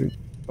frustrating.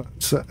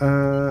 But,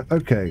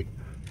 okay.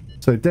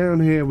 So down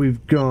here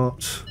we've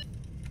got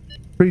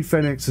 3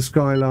 Fennecs, a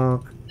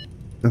Skylark,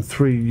 and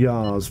 3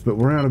 Yars, but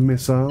we're out of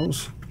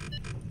missiles.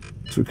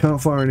 So we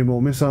can't fire any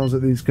more missiles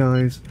at these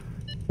guys.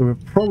 So we're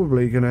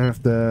probably going to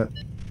have to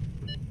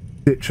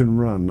ditch and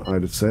run,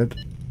 I'd have said.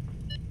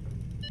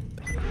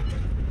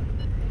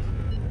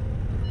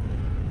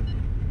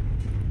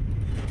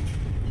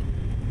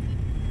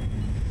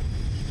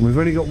 We've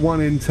only got one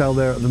intel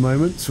there at the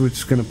moment, so we're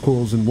just going to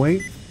pause and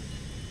wait.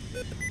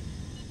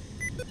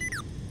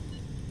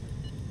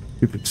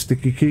 Stupid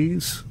sticky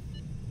keys.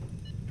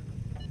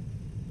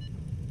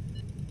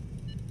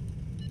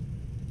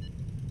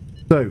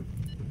 So,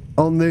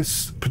 on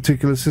this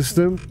particular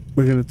system,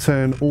 we're going to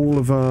turn all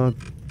of our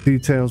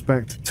details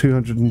back to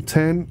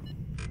 210.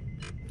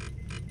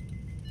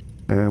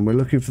 And we're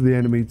looking for the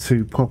enemy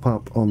to pop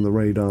up on the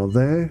radar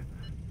there.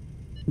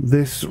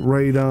 This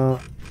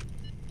radar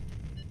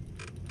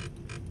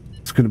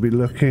is going to be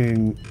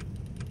looking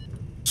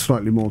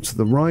slightly more to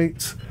the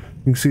right.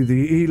 You can see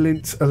the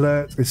𝐒𝐢𝐦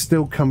alert is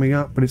still coming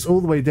up, but it's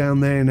all the way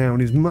down there now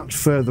and is much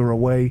further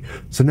away.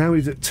 So now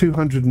he's at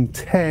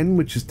 210,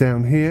 which is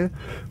down here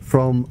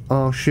from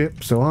our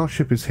ship. So our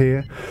ship is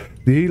here.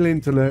 The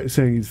𝐒𝐢𝐦 alert is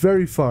saying he's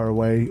very far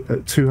away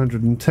at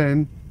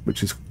 210,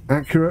 which is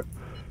accurate.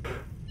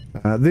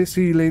 This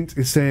𝐒𝐢𝐿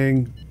is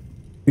saying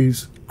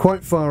he's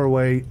quite far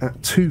away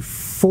at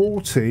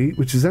 240,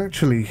 which is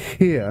actually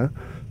here.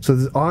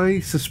 So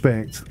I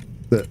suspect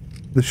that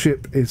the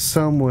ship is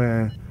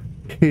somewhere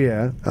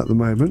here at the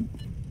moment.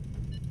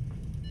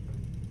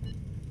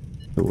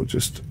 So we'll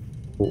just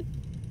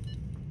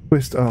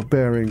twist our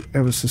bearing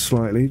ever so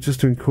slightly just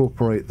to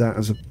incorporate that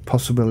as a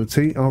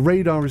possibility. Our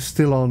radar is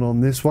still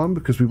on this one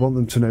because we want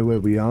them to know where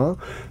we are.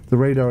 The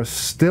radar is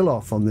still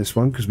off on this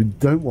one because we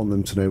don't want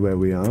them to know where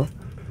we are.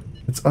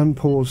 Let's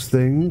unpause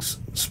things,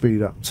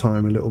 speed up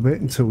time a little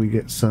bit until we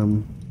get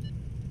some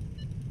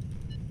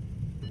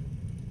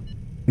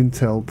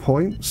intel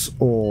points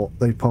or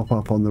they pop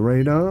up on the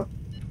radar.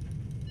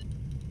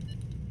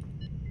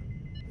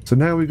 So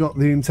now we've got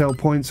the intel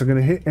points. I'm going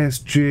to hit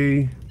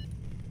SG,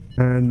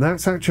 and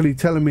that's actually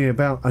telling me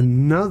about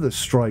another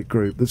strike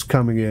group that's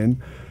coming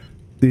in,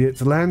 the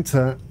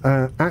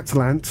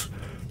Atlant,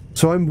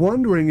 So I'm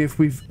wondering if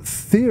we've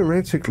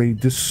theoretically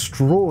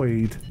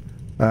destroyed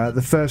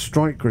the first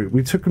strike group.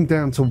 We took them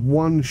down to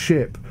one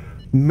ship.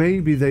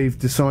 Maybe they've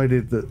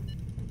decided that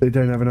they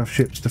don't have enough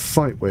ships to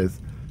fight with.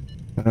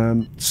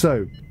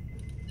 So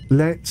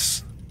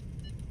let's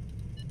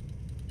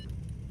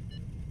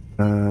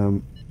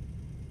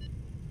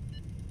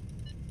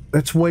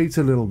wait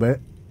a little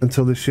bit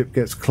until the ship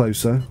gets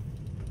closer.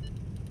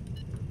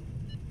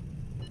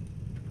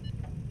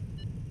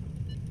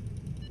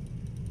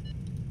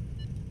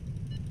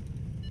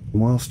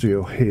 Whilst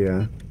you're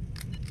here,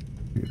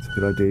 it's a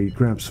good idea you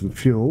grab some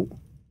fuel.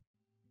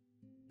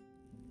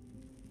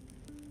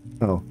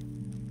 Oh.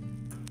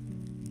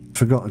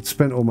 Forgot I'd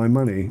spent all my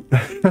money.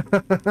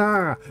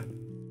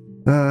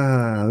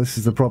 This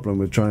is the problem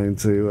with trying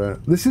to...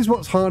 this is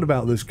what's hard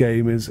about this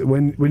game, is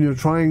when you're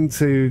trying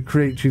to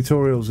create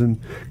tutorials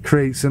and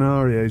create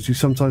scenarios, you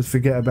sometimes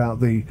forget about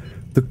the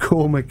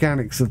core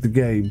mechanics of the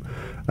game.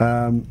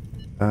 No,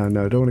 I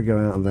don't want to go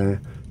out of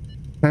there.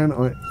 Can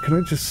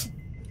I just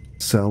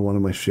sell one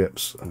of my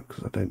ships?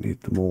 Because I don't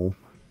need them all.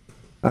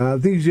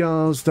 These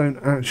yars don't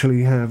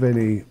actually have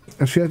any...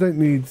 Actually, I don't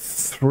need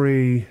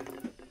three...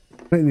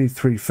 I don't need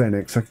 3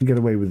 Fennecs. I can get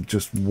away with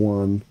just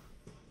 1.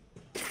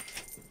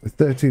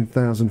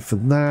 13,000 for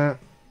that.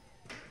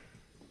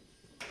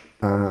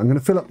 I'm going to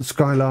fill up the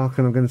Skylark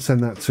and I'm going to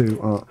send that to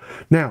Art.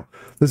 Now,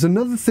 there's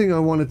another thing I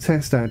want to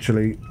test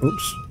actually.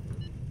 Oops.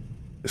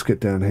 Let's get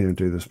down here and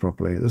do this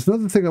properly. There's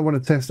another thing I want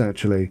to test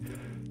actually.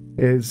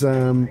 Is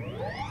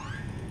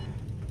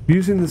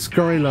using the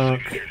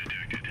Skylark.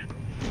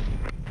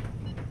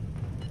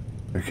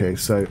 Okay,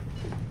 so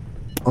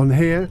on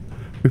here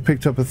we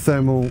picked up a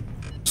thermal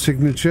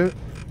signature.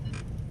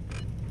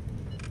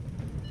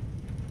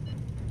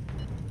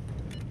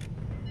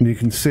 And you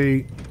can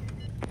see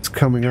it's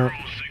coming up.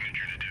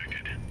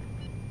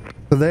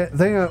 So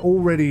they are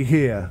already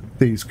here,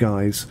 these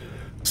guys.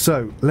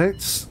 So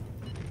let's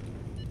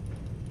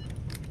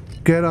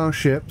get our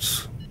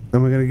ships,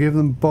 and we're going to give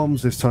them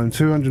bombs this time,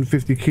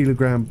 250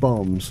 kilogram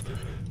bombs.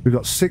 We've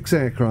got 6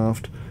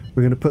 aircraft.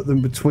 We're going to put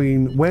them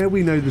between where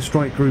we know the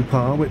strike group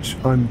are, which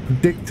I'm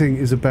predicting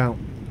is about...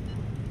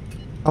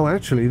 Oh,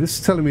 actually, this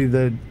is telling me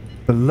they're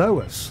below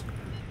us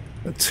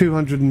at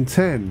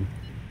 210.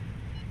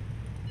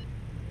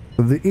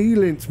 The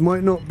𝐒𝐬𝐿INT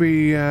might not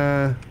be...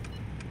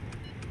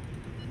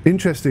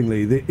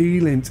 Interestingly, the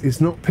𝐒𝐿INT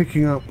is not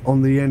picking up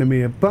on the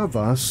enemy above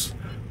us,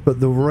 but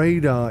the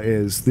radar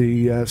is.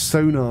 The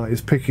sonar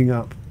is picking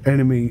up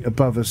enemy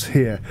above us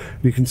here.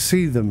 You can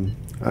see them.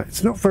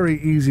 It's not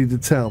very easy to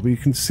tell, but you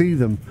can see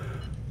them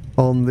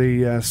on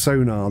the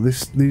sonar.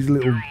 These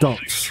little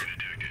dots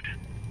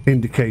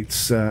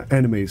indicates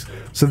enemies.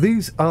 So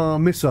these are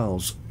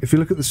missiles. If you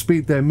look at the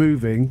speed they're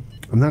moving...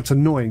 And that's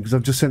annoying because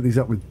I've just sent these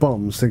up with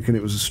bombs thinking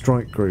it was a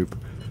strike group.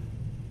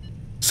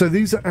 So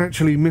these are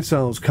actually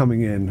missiles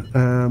coming in.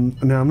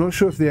 Now I'm not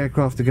sure if the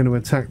aircraft are going to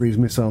attack these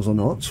missiles or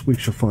not. We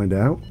shall find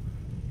out.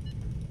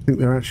 I think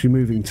they're actually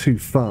moving too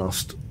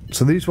fast.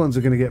 So these ones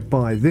are going to get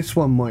by. This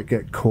one might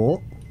get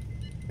caught.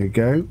 There you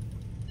go.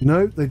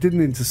 No, they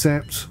didn't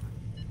intercept.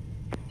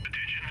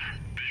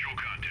 Attention, visual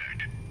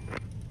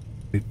contact.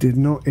 They did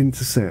not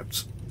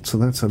intercept. So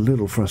that's a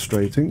little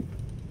frustrating.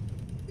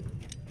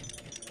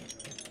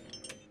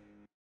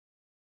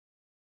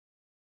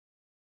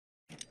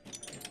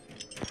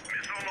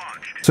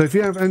 So if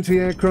you have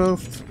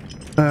anti-aircraft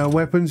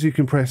weapons, you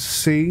can press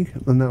C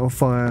and that will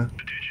fire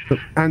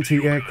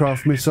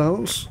anti-aircraft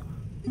missiles.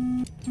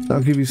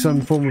 That'll give you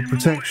some form of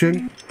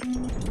protection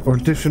or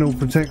additional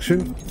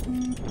protection.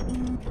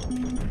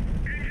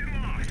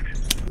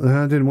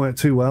 That didn't work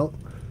too well.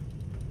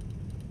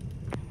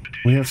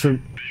 We have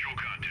some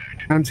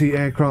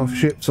anti-aircraft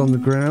ships on the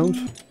ground.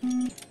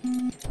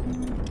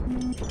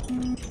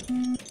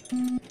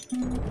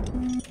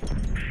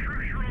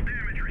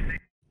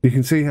 You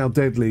can see how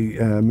deadly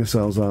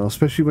missiles are,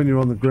 especially when you're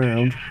on the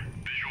ground.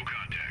 Visual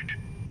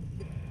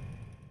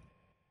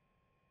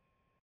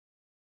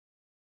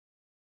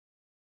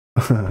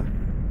contact.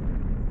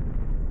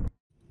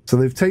 So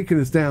they've taken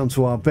us down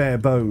to our bare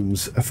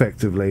bones,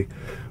 effectively.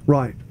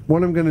 Right,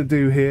 what I'm going to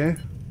do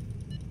here...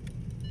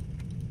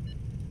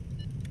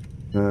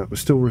 we're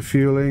still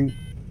refueling.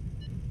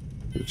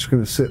 We're just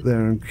going to sit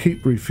there and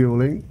keep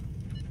refueling.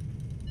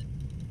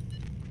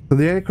 So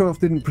the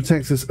aircraft didn't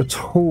protect us at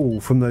all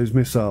from those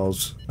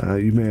missiles,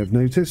 you may have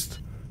noticed.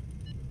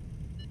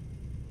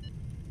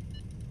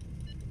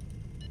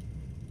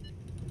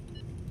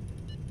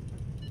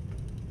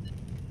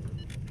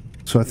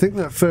 So I think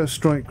that first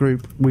strike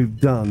group we've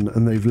done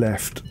and they've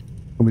left,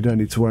 and we don't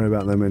need to worry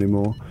about them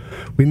anymore.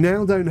 We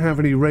now don't have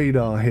any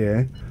radar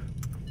here,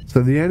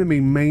 so the enemy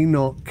may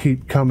not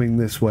keep coming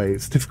this way.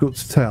 It's difficult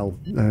to tell.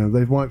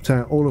 They've wiped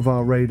out all of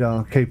our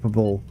radar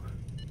capable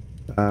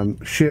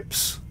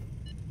ships.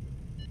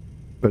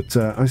 But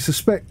I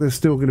suspect they're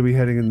still going to be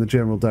heading in the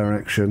general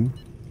direction.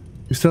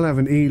 We still have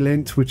an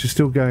𝐒𝐿INT, which is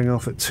still going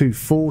off at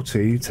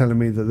 240, telling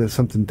me that there's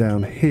something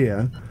down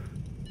here.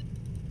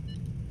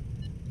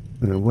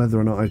 Whether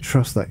or not I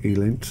trust that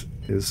𝐒𝐿INT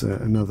is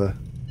another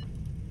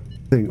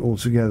thing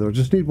altogether. I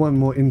just need one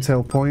more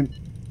intel point.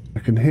 I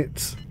can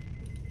hit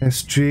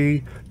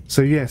SG.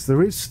 So yes,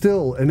 there is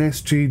still an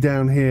SG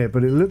down here,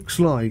 but it looks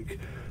like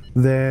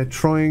they're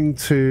trying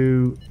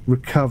to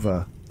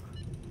recover.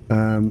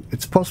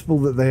 It's possible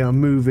that they are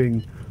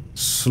moving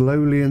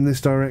slowly in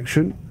this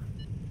direction.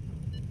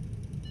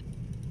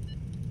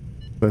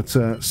 But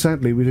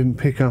sadly, we didn't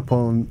pick up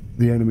on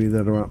the enemy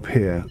that are up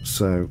here,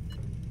 so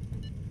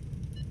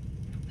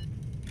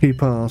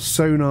keep our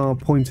sonar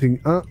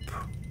pointing up.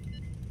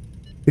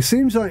 It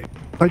seems like,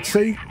 I'd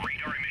say,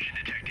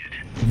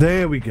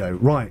 there we go,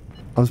 right.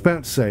 I was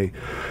about to say,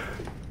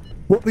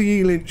 what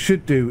the 𝐒𝐸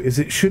should do is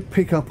it should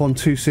pick up on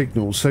two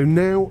signals. So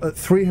now at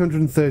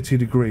 330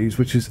 degrees,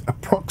 which is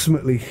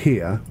approximately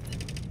here,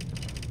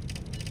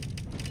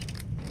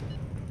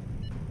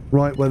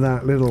 right where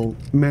that little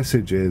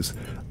message is,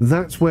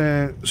 that's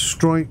where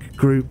strike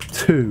group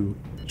 2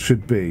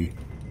 should be,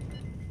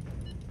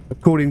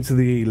 according to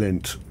the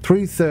𝐒𝐸.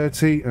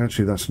 330,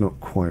 actually that's not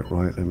quite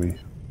right, let me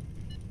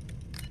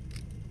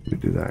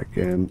do that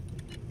again.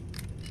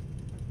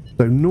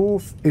 So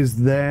north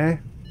is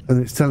there,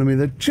 and it's telling me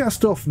they're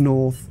just off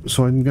north,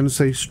 so I'm going to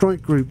say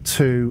strike group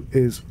 2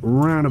 is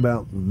round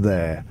about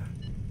there.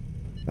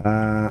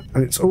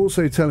 And it's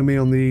also telling me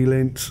on the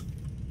𝐒𝐸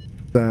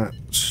that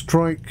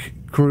strike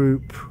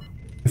group,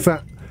 in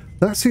fact,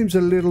 that seems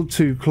a little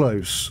too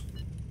close.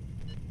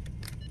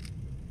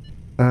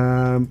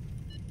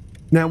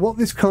 Now, what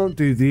this can't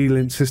do, the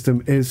𝐒𝐸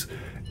system, is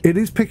it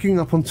is picking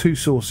up on two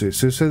sources.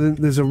 So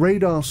there's a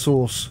radar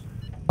source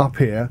up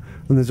here,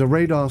 and there's a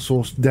radar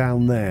source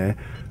down there,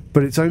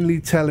 but it's only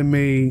telling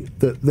me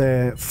that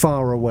they're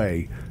far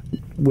away,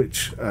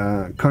 which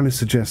kind of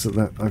suggests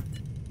that I've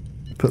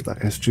put that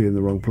SG in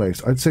the wrong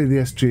place. I'd say the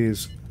SG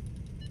is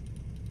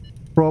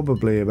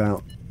probably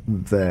about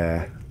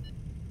there.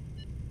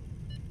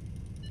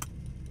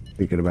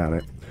 Thinking about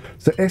it.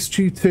 So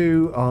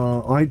SG2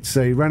 are, I'd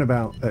say, round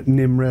about at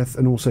Nimreth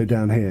and also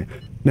down here.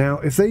 Now,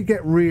 if they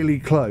get really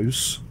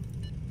close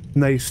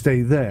and they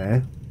stay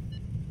there,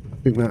 I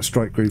think that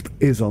strike group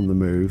is on the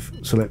move.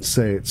 So let's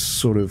say it's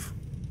sort of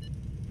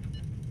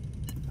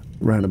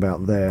round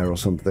about there or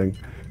something.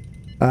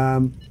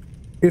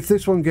 If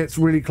this one gets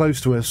really close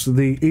to us,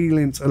 the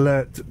𝐒𝐸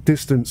alert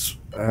distance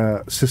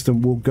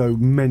system will go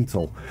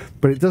mental.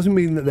 But it doesn't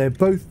mean that they're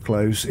both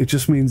close, it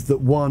just means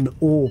that one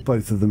or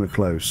both of them are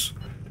close.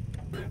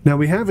 Now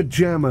we have a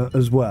jammer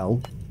as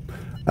well,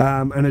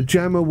 and a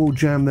jammer will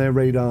jam their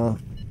radar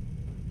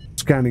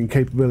scanning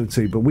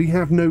capability, but we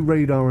have no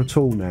radar at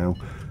all now,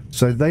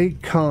 so they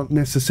can't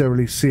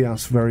necessarily see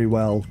us very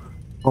well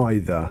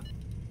either.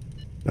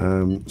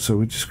 So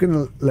we're just going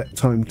to let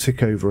time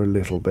tick over a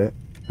little bit,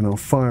 and I'll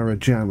fire a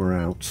jammer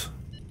out.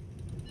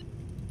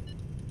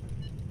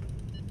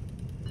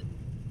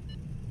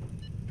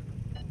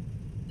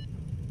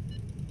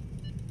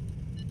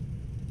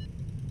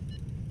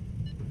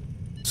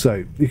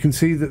 So you can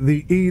see that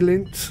the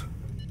𝐒𝐸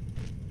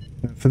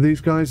for these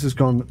guys has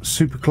gone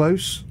super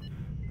close.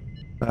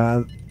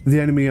 The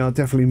enemy are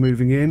definitely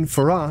moving in.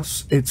 For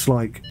us, it's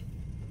like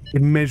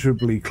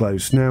immeasurably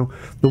close. Now,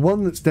 the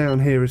one that's down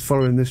here is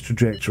following this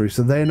trajectory,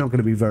 so they're not going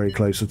to be very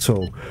close at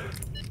all.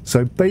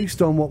 So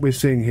based on what we're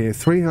seeing here,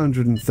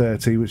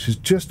 330, which is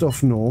just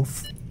off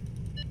north,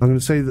 I'm going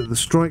to say that the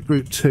strike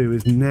group 2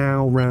 is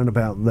now round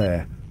about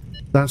there.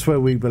 That's where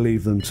we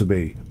believe them to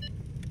be.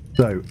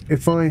 So,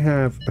 if I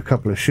have a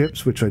couple of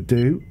ships, which I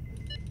do,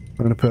 I'm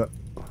going to put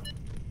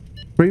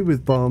 3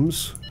 with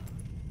bombs,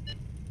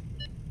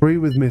 3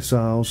 with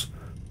missiles,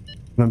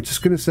 and I'm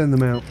just going to send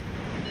them out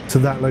to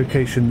that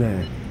location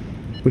there,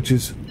 which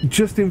is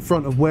just in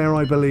front of where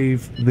I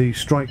believe the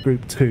strike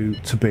group 2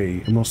 to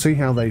be, and we'll see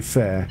how they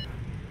fare.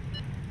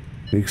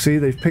 You can see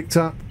they've picked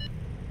up,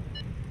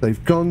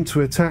 they've gone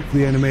to attack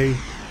the enemy,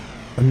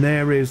 and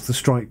there is the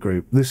strike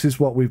group. This is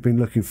what we've been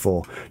looking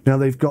for. Now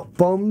they've got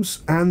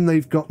bombs, and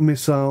they've got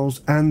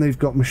missiles, and they've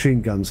got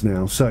machine guns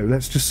now. So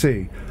let's just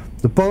see.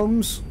 The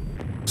bombs,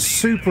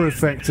 super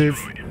effective,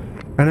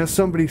 and as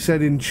somebody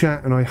said in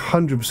chat, and I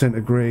 100%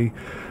 agree,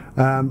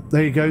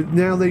 there you go.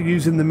 Now they're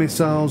using the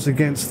missiles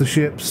against the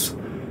ships.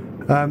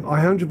 I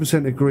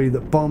 100% agree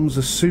that bombs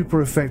are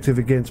super effective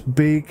against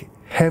big,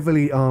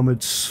 heavily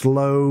armoured,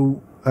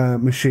 slow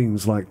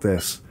machines like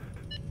this.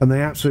 And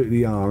they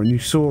absolutely are, and you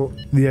saw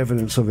the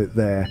evidence of it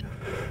there.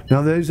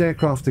 Now those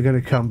aircraft are going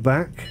to come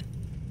back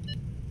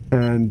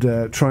and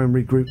try and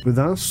regroup with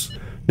us.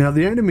 Now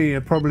the enemy are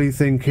probably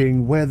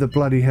thinking, where the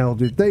bloody hell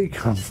did they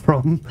come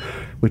from?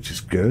 Which is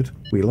good,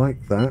 we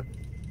like that.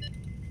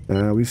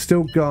 We've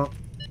still got,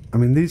 I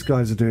mean, these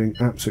guys are doing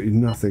absolutely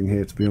nothing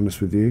here, to be honest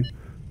with you.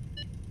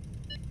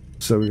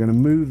 So we're going to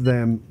move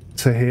them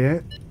to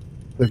here.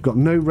 They've got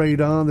no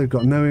radar, they've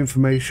got no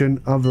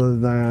information other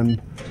than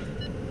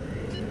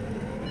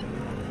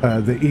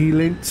the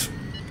𝐒𝐸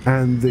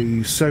and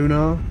the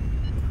sonar.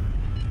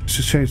 Let's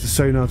just change the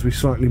sonar to be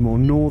slightly more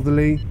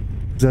northerly,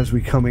 because as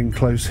we come in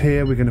close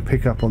here, we're going to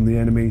pick up on the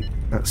enemy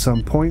at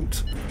some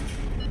point.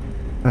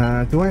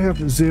 Do I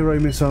have 0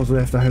 missiles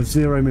left? I have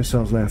 0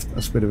 missiles left.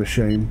 That's a bit of a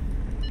shame.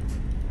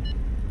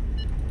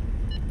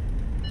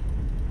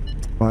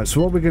 Right,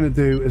 so what we're going to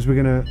do is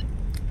we're going to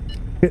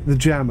hit the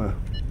jammer.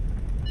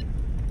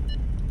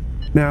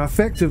 Now,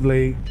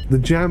 effectively, the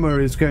jammer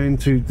is going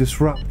to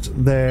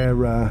disrupt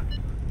their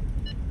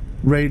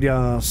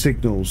radar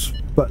signals,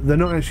 but they're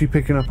not actually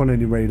picking up on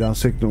any radar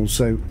signals,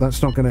 so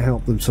that's not going to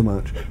help them so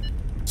much.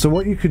 So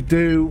what you could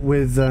do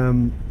with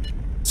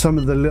some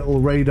of the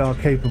little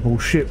radar-capable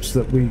ships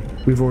that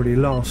we've already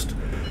lost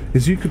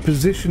is you could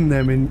position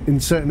them in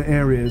certain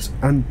areas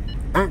and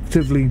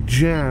actively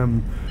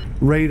jam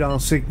radar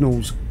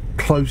signals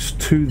close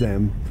to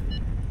them.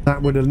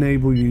 That would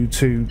enable you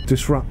to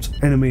disrupt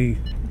enemy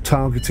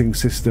targeting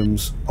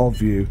systems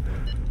of you.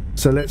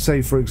 So let's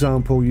say, for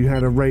example, you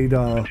had a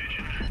radar.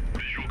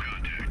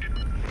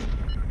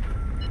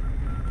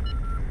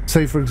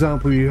 Say, for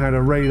example, you had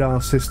a radar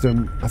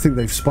system. I think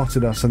they've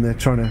spotted us and they're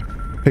trying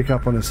to pick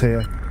up on us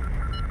here.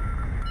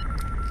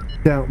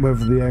 Doubt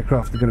whether the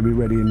aircraft are going to be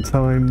ready in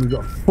time. We've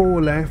got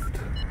 4 left.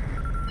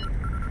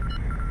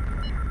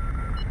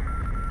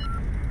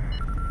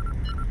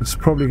 It's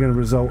probably going to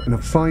result in a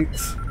fight.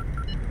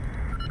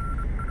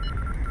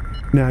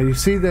 Now you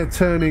see they're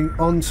turning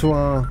onto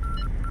our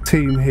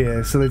team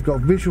here, so they've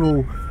got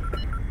visual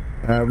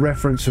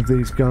reference of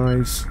these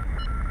guys.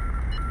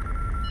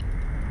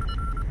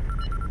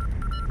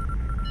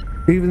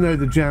 Even though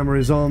the jammer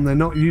is on, they're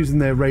not using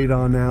their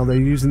radar now, they're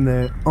using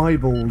their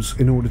eyeballs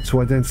in order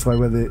to identify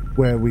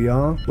where we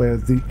are, where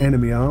the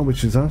enemy are,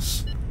 which is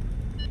us.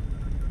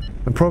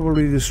 And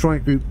probably the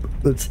strike group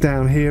that's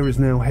down here is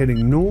now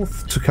heading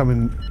north to come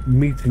and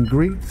meet and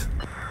greet.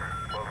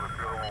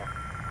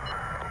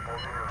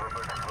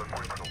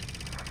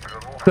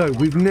 So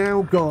we've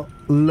now got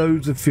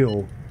loads of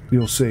fuel,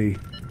 you'll see,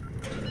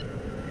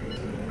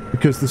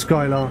 because the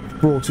Skylark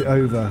brought it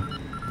over.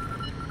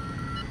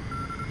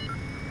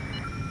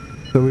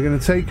 So we're going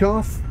to take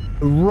off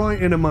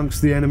right in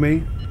amongst the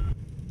enemy,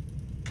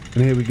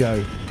 and here we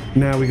go.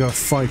 Now we got a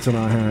fight on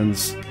our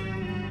hands.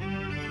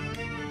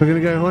 We're going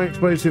to go high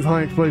explosive,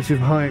 high explosive,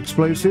 high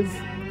explosive.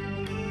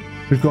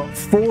 We've got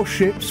 4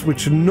 ships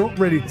which are not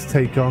ready to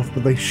take off,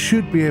 but they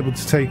should be able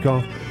to take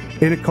off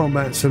in a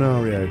combat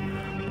scenario.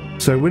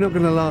 So we're not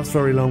going to last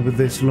very long with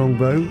this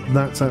longbow.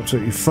 That's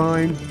absolutely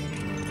fine.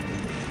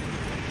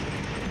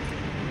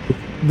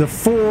 The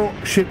 4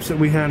 ships that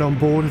we had on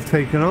board have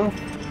taken off,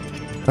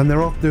 and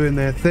they're off doing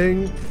their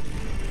thing.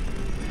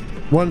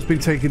 One's been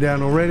taken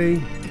down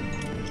already.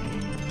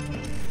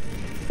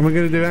 And we're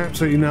going to do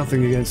absolutely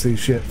nothing against these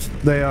ships.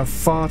 They are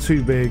far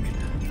too big,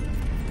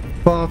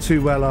 far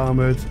too well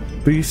armoured.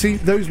 But you see,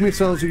 those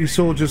missiles that you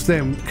saw just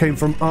then came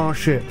from our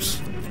ships.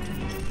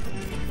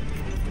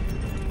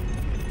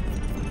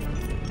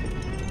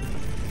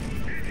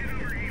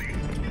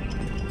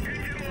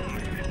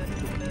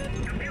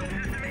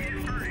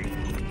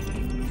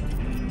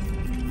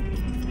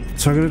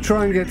 So I'm going to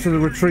try and get to the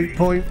retreat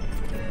point.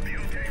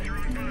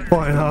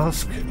 Fight and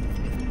ask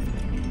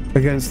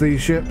against these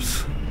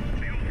ships.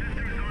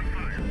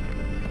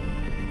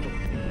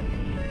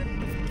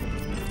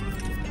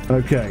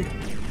 Okay.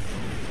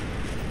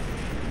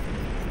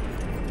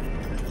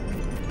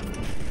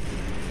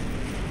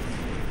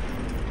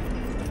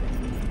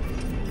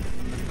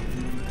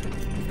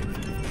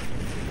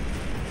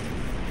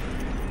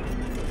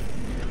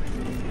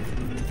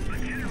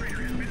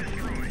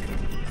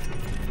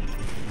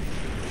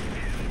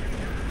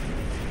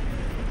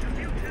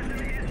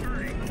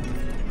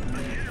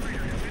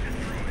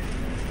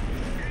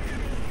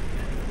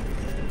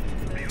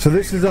 So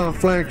this is our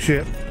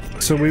flagship,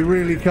 so we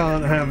really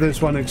can't have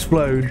this one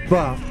explode,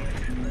 but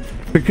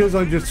because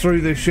I just threw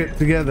this ship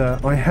together,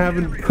 I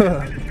haven't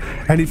put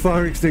any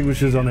fire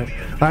extinguishers on it.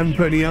 I haven't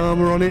put any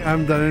armour on it, I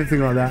haven't done anything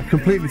like that.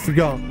 Completely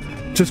forgot.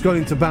 Just got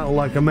into battle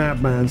like a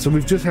madman, so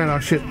we've just had our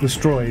ship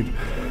destroyed,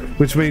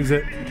 which means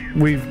that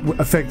we've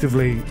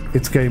effectively,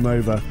 it's game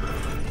over.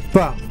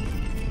 But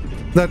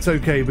that's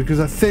okay, because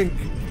I think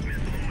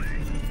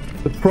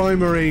the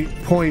primary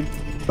point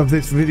of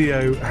this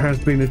video has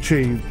been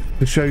achieved,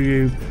 to show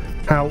you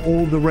how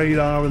all the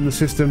radar and the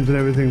systems and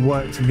everything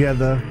work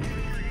together.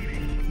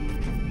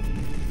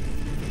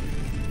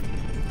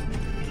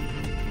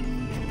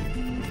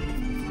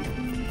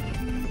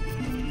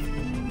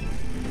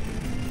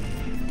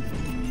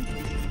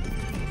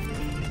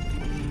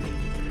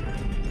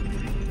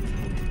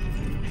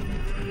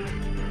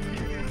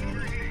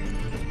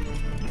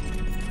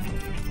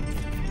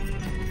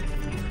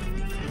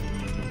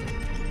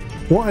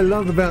 What I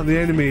love about the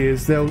enemy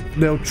is they'll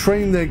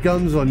train their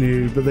guns on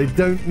you, but they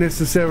don't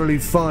necessarily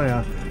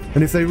fire.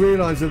 And if they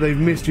realise that they've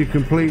missed you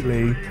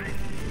completely,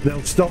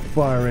 they'll stop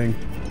firing.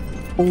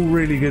 All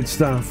really good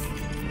stuff.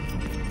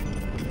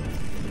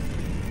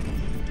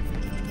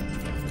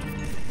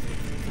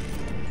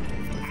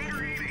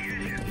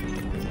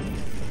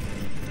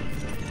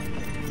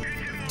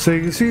 So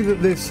you can see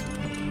that this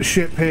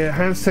ship here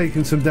has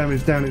taken some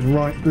damage down its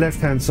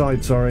left-hand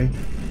side, sorry.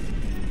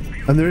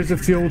 And there is a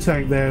fuel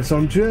tank there, so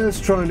I'm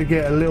just trying to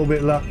get a little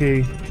bit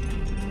lucky.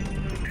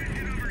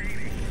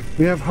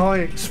 We have high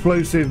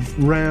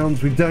explosive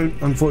rounds. We don't,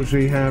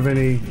 unfortunately, have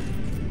any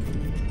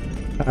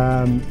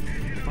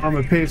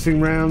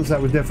armor-piercing rounds,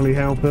 that would definitely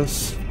help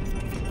us.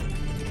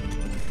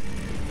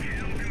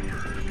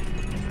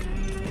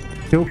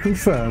 Kill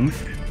confirmed.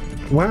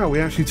 Wow, we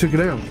actually took it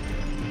out.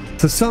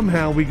 So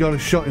somehow we got a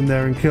shot in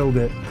there and killed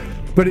it.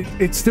 But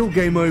it's still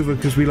game over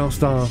because we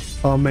lost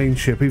our main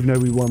ship, even though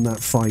we won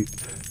that fight.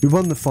 We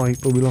won the fight,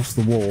 but we lost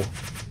the war.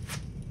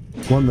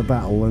 Won the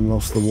battle and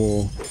lost the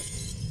war.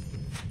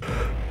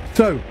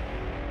 So,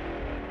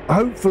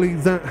 hopefully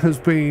that has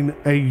been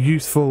a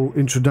useful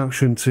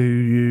introduction to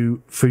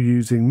you for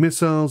using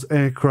missiles,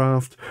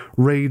 aircraft,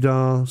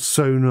 radar,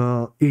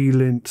 sonar,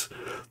 ELINT,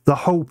 the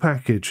whole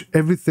package,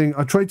 everything.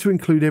 I tried to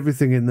include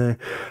everything in there.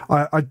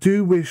 I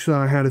do wish that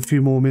I had a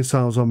few more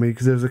missiles on me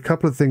because there's a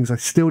couple of things I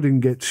still didn't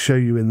get to show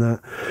you in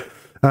that.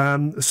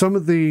 Some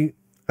of the...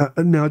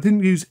 now, I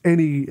didn't use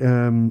any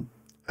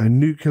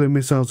nuclear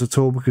missiles at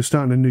all because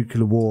starting a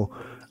nuclear war,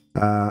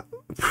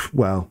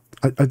 well...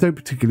 I don't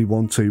particularly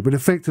want to, but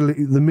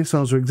effectively the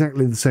missiles are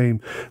exactly the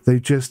same. They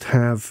just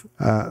have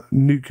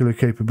nuclear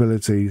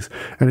capabilities.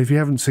 And if you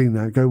haven't seen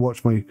that, go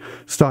watch my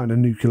Starting a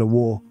Nuclear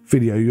War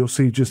video. You'll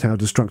see just how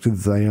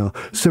destructive they are.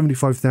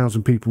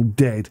 75,000 people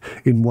dead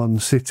in one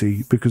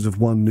city because of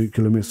one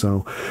nuclear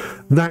missile.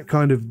 That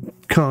kind of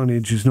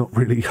carnage is not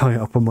really high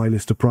up on my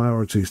list of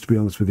priorities, to be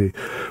honest with you.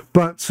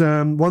 But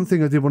one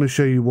thing I did want to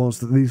show you was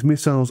that these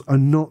missiles are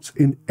not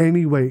in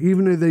any way,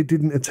 even though they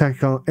didn't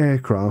attack our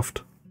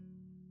aircraft,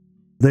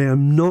 they are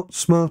not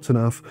smart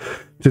enough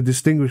to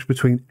distinguish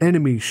between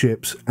enemy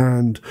ships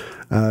and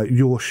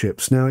your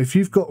ships. Now, if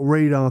you've got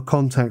radar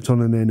contact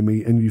on an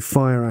enemy and you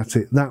fire at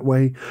it that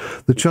way,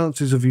 the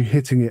chances of you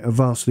hitting it are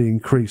vastly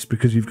increased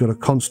because you've got a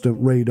constant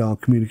radar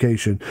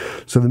communication.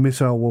 So the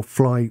missile will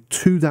fly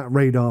to that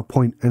radar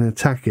point and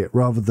attack it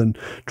rather than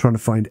trying to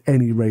find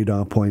any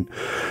radar point.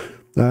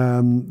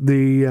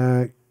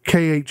 The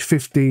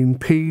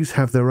KH-15Ps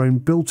have their own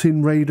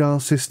built-in radar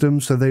system,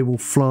 so they will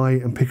fly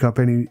and pick up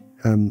any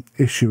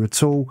issue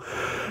at all.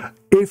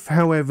 If,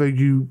 however,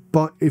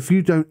 if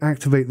you don't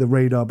activate the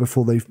radar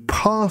before they've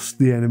passed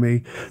the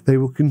enemy, they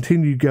will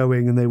continue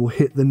going and they will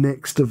hit the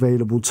next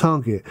available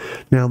target.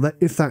 Now,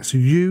 if that's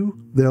you,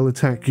 they'll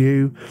attack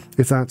you.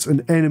 If that's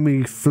an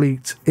enemy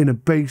fleet in a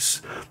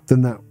base,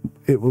 then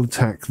it will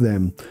attack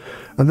them.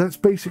 And that's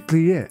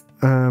basically it.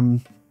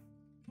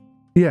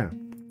 Yeah.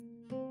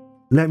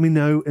 Let me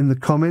know in the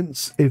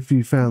comments if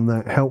you found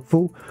that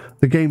helpful.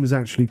 The game has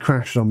actually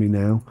crashed on me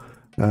now.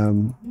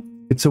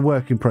 It's a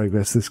work in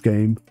progress, this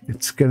game.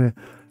 It's gonna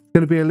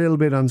be a little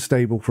bit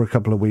unstable for a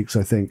couple of weeks,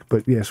 I think.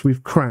 But yes,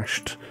 we've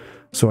crashed,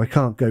 so I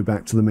can't go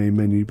back to the main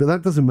menu. But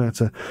that doesn't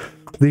matter.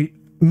 The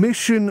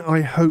mission,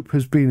 I hope,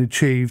 has been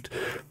achieved.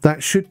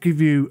 That should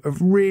give you a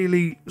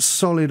really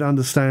solid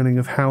understanding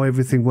of how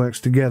everything works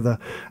together.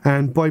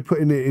 And by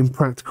putting it in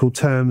practical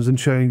terms and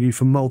showing you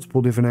from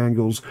multiple different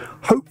angles,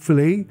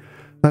 hopefully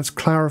that's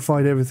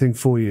clarified everything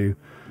for you.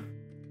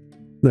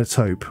 Let's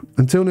hope.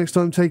 Until next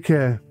time, take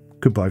care.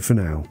 Goodbye for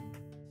now.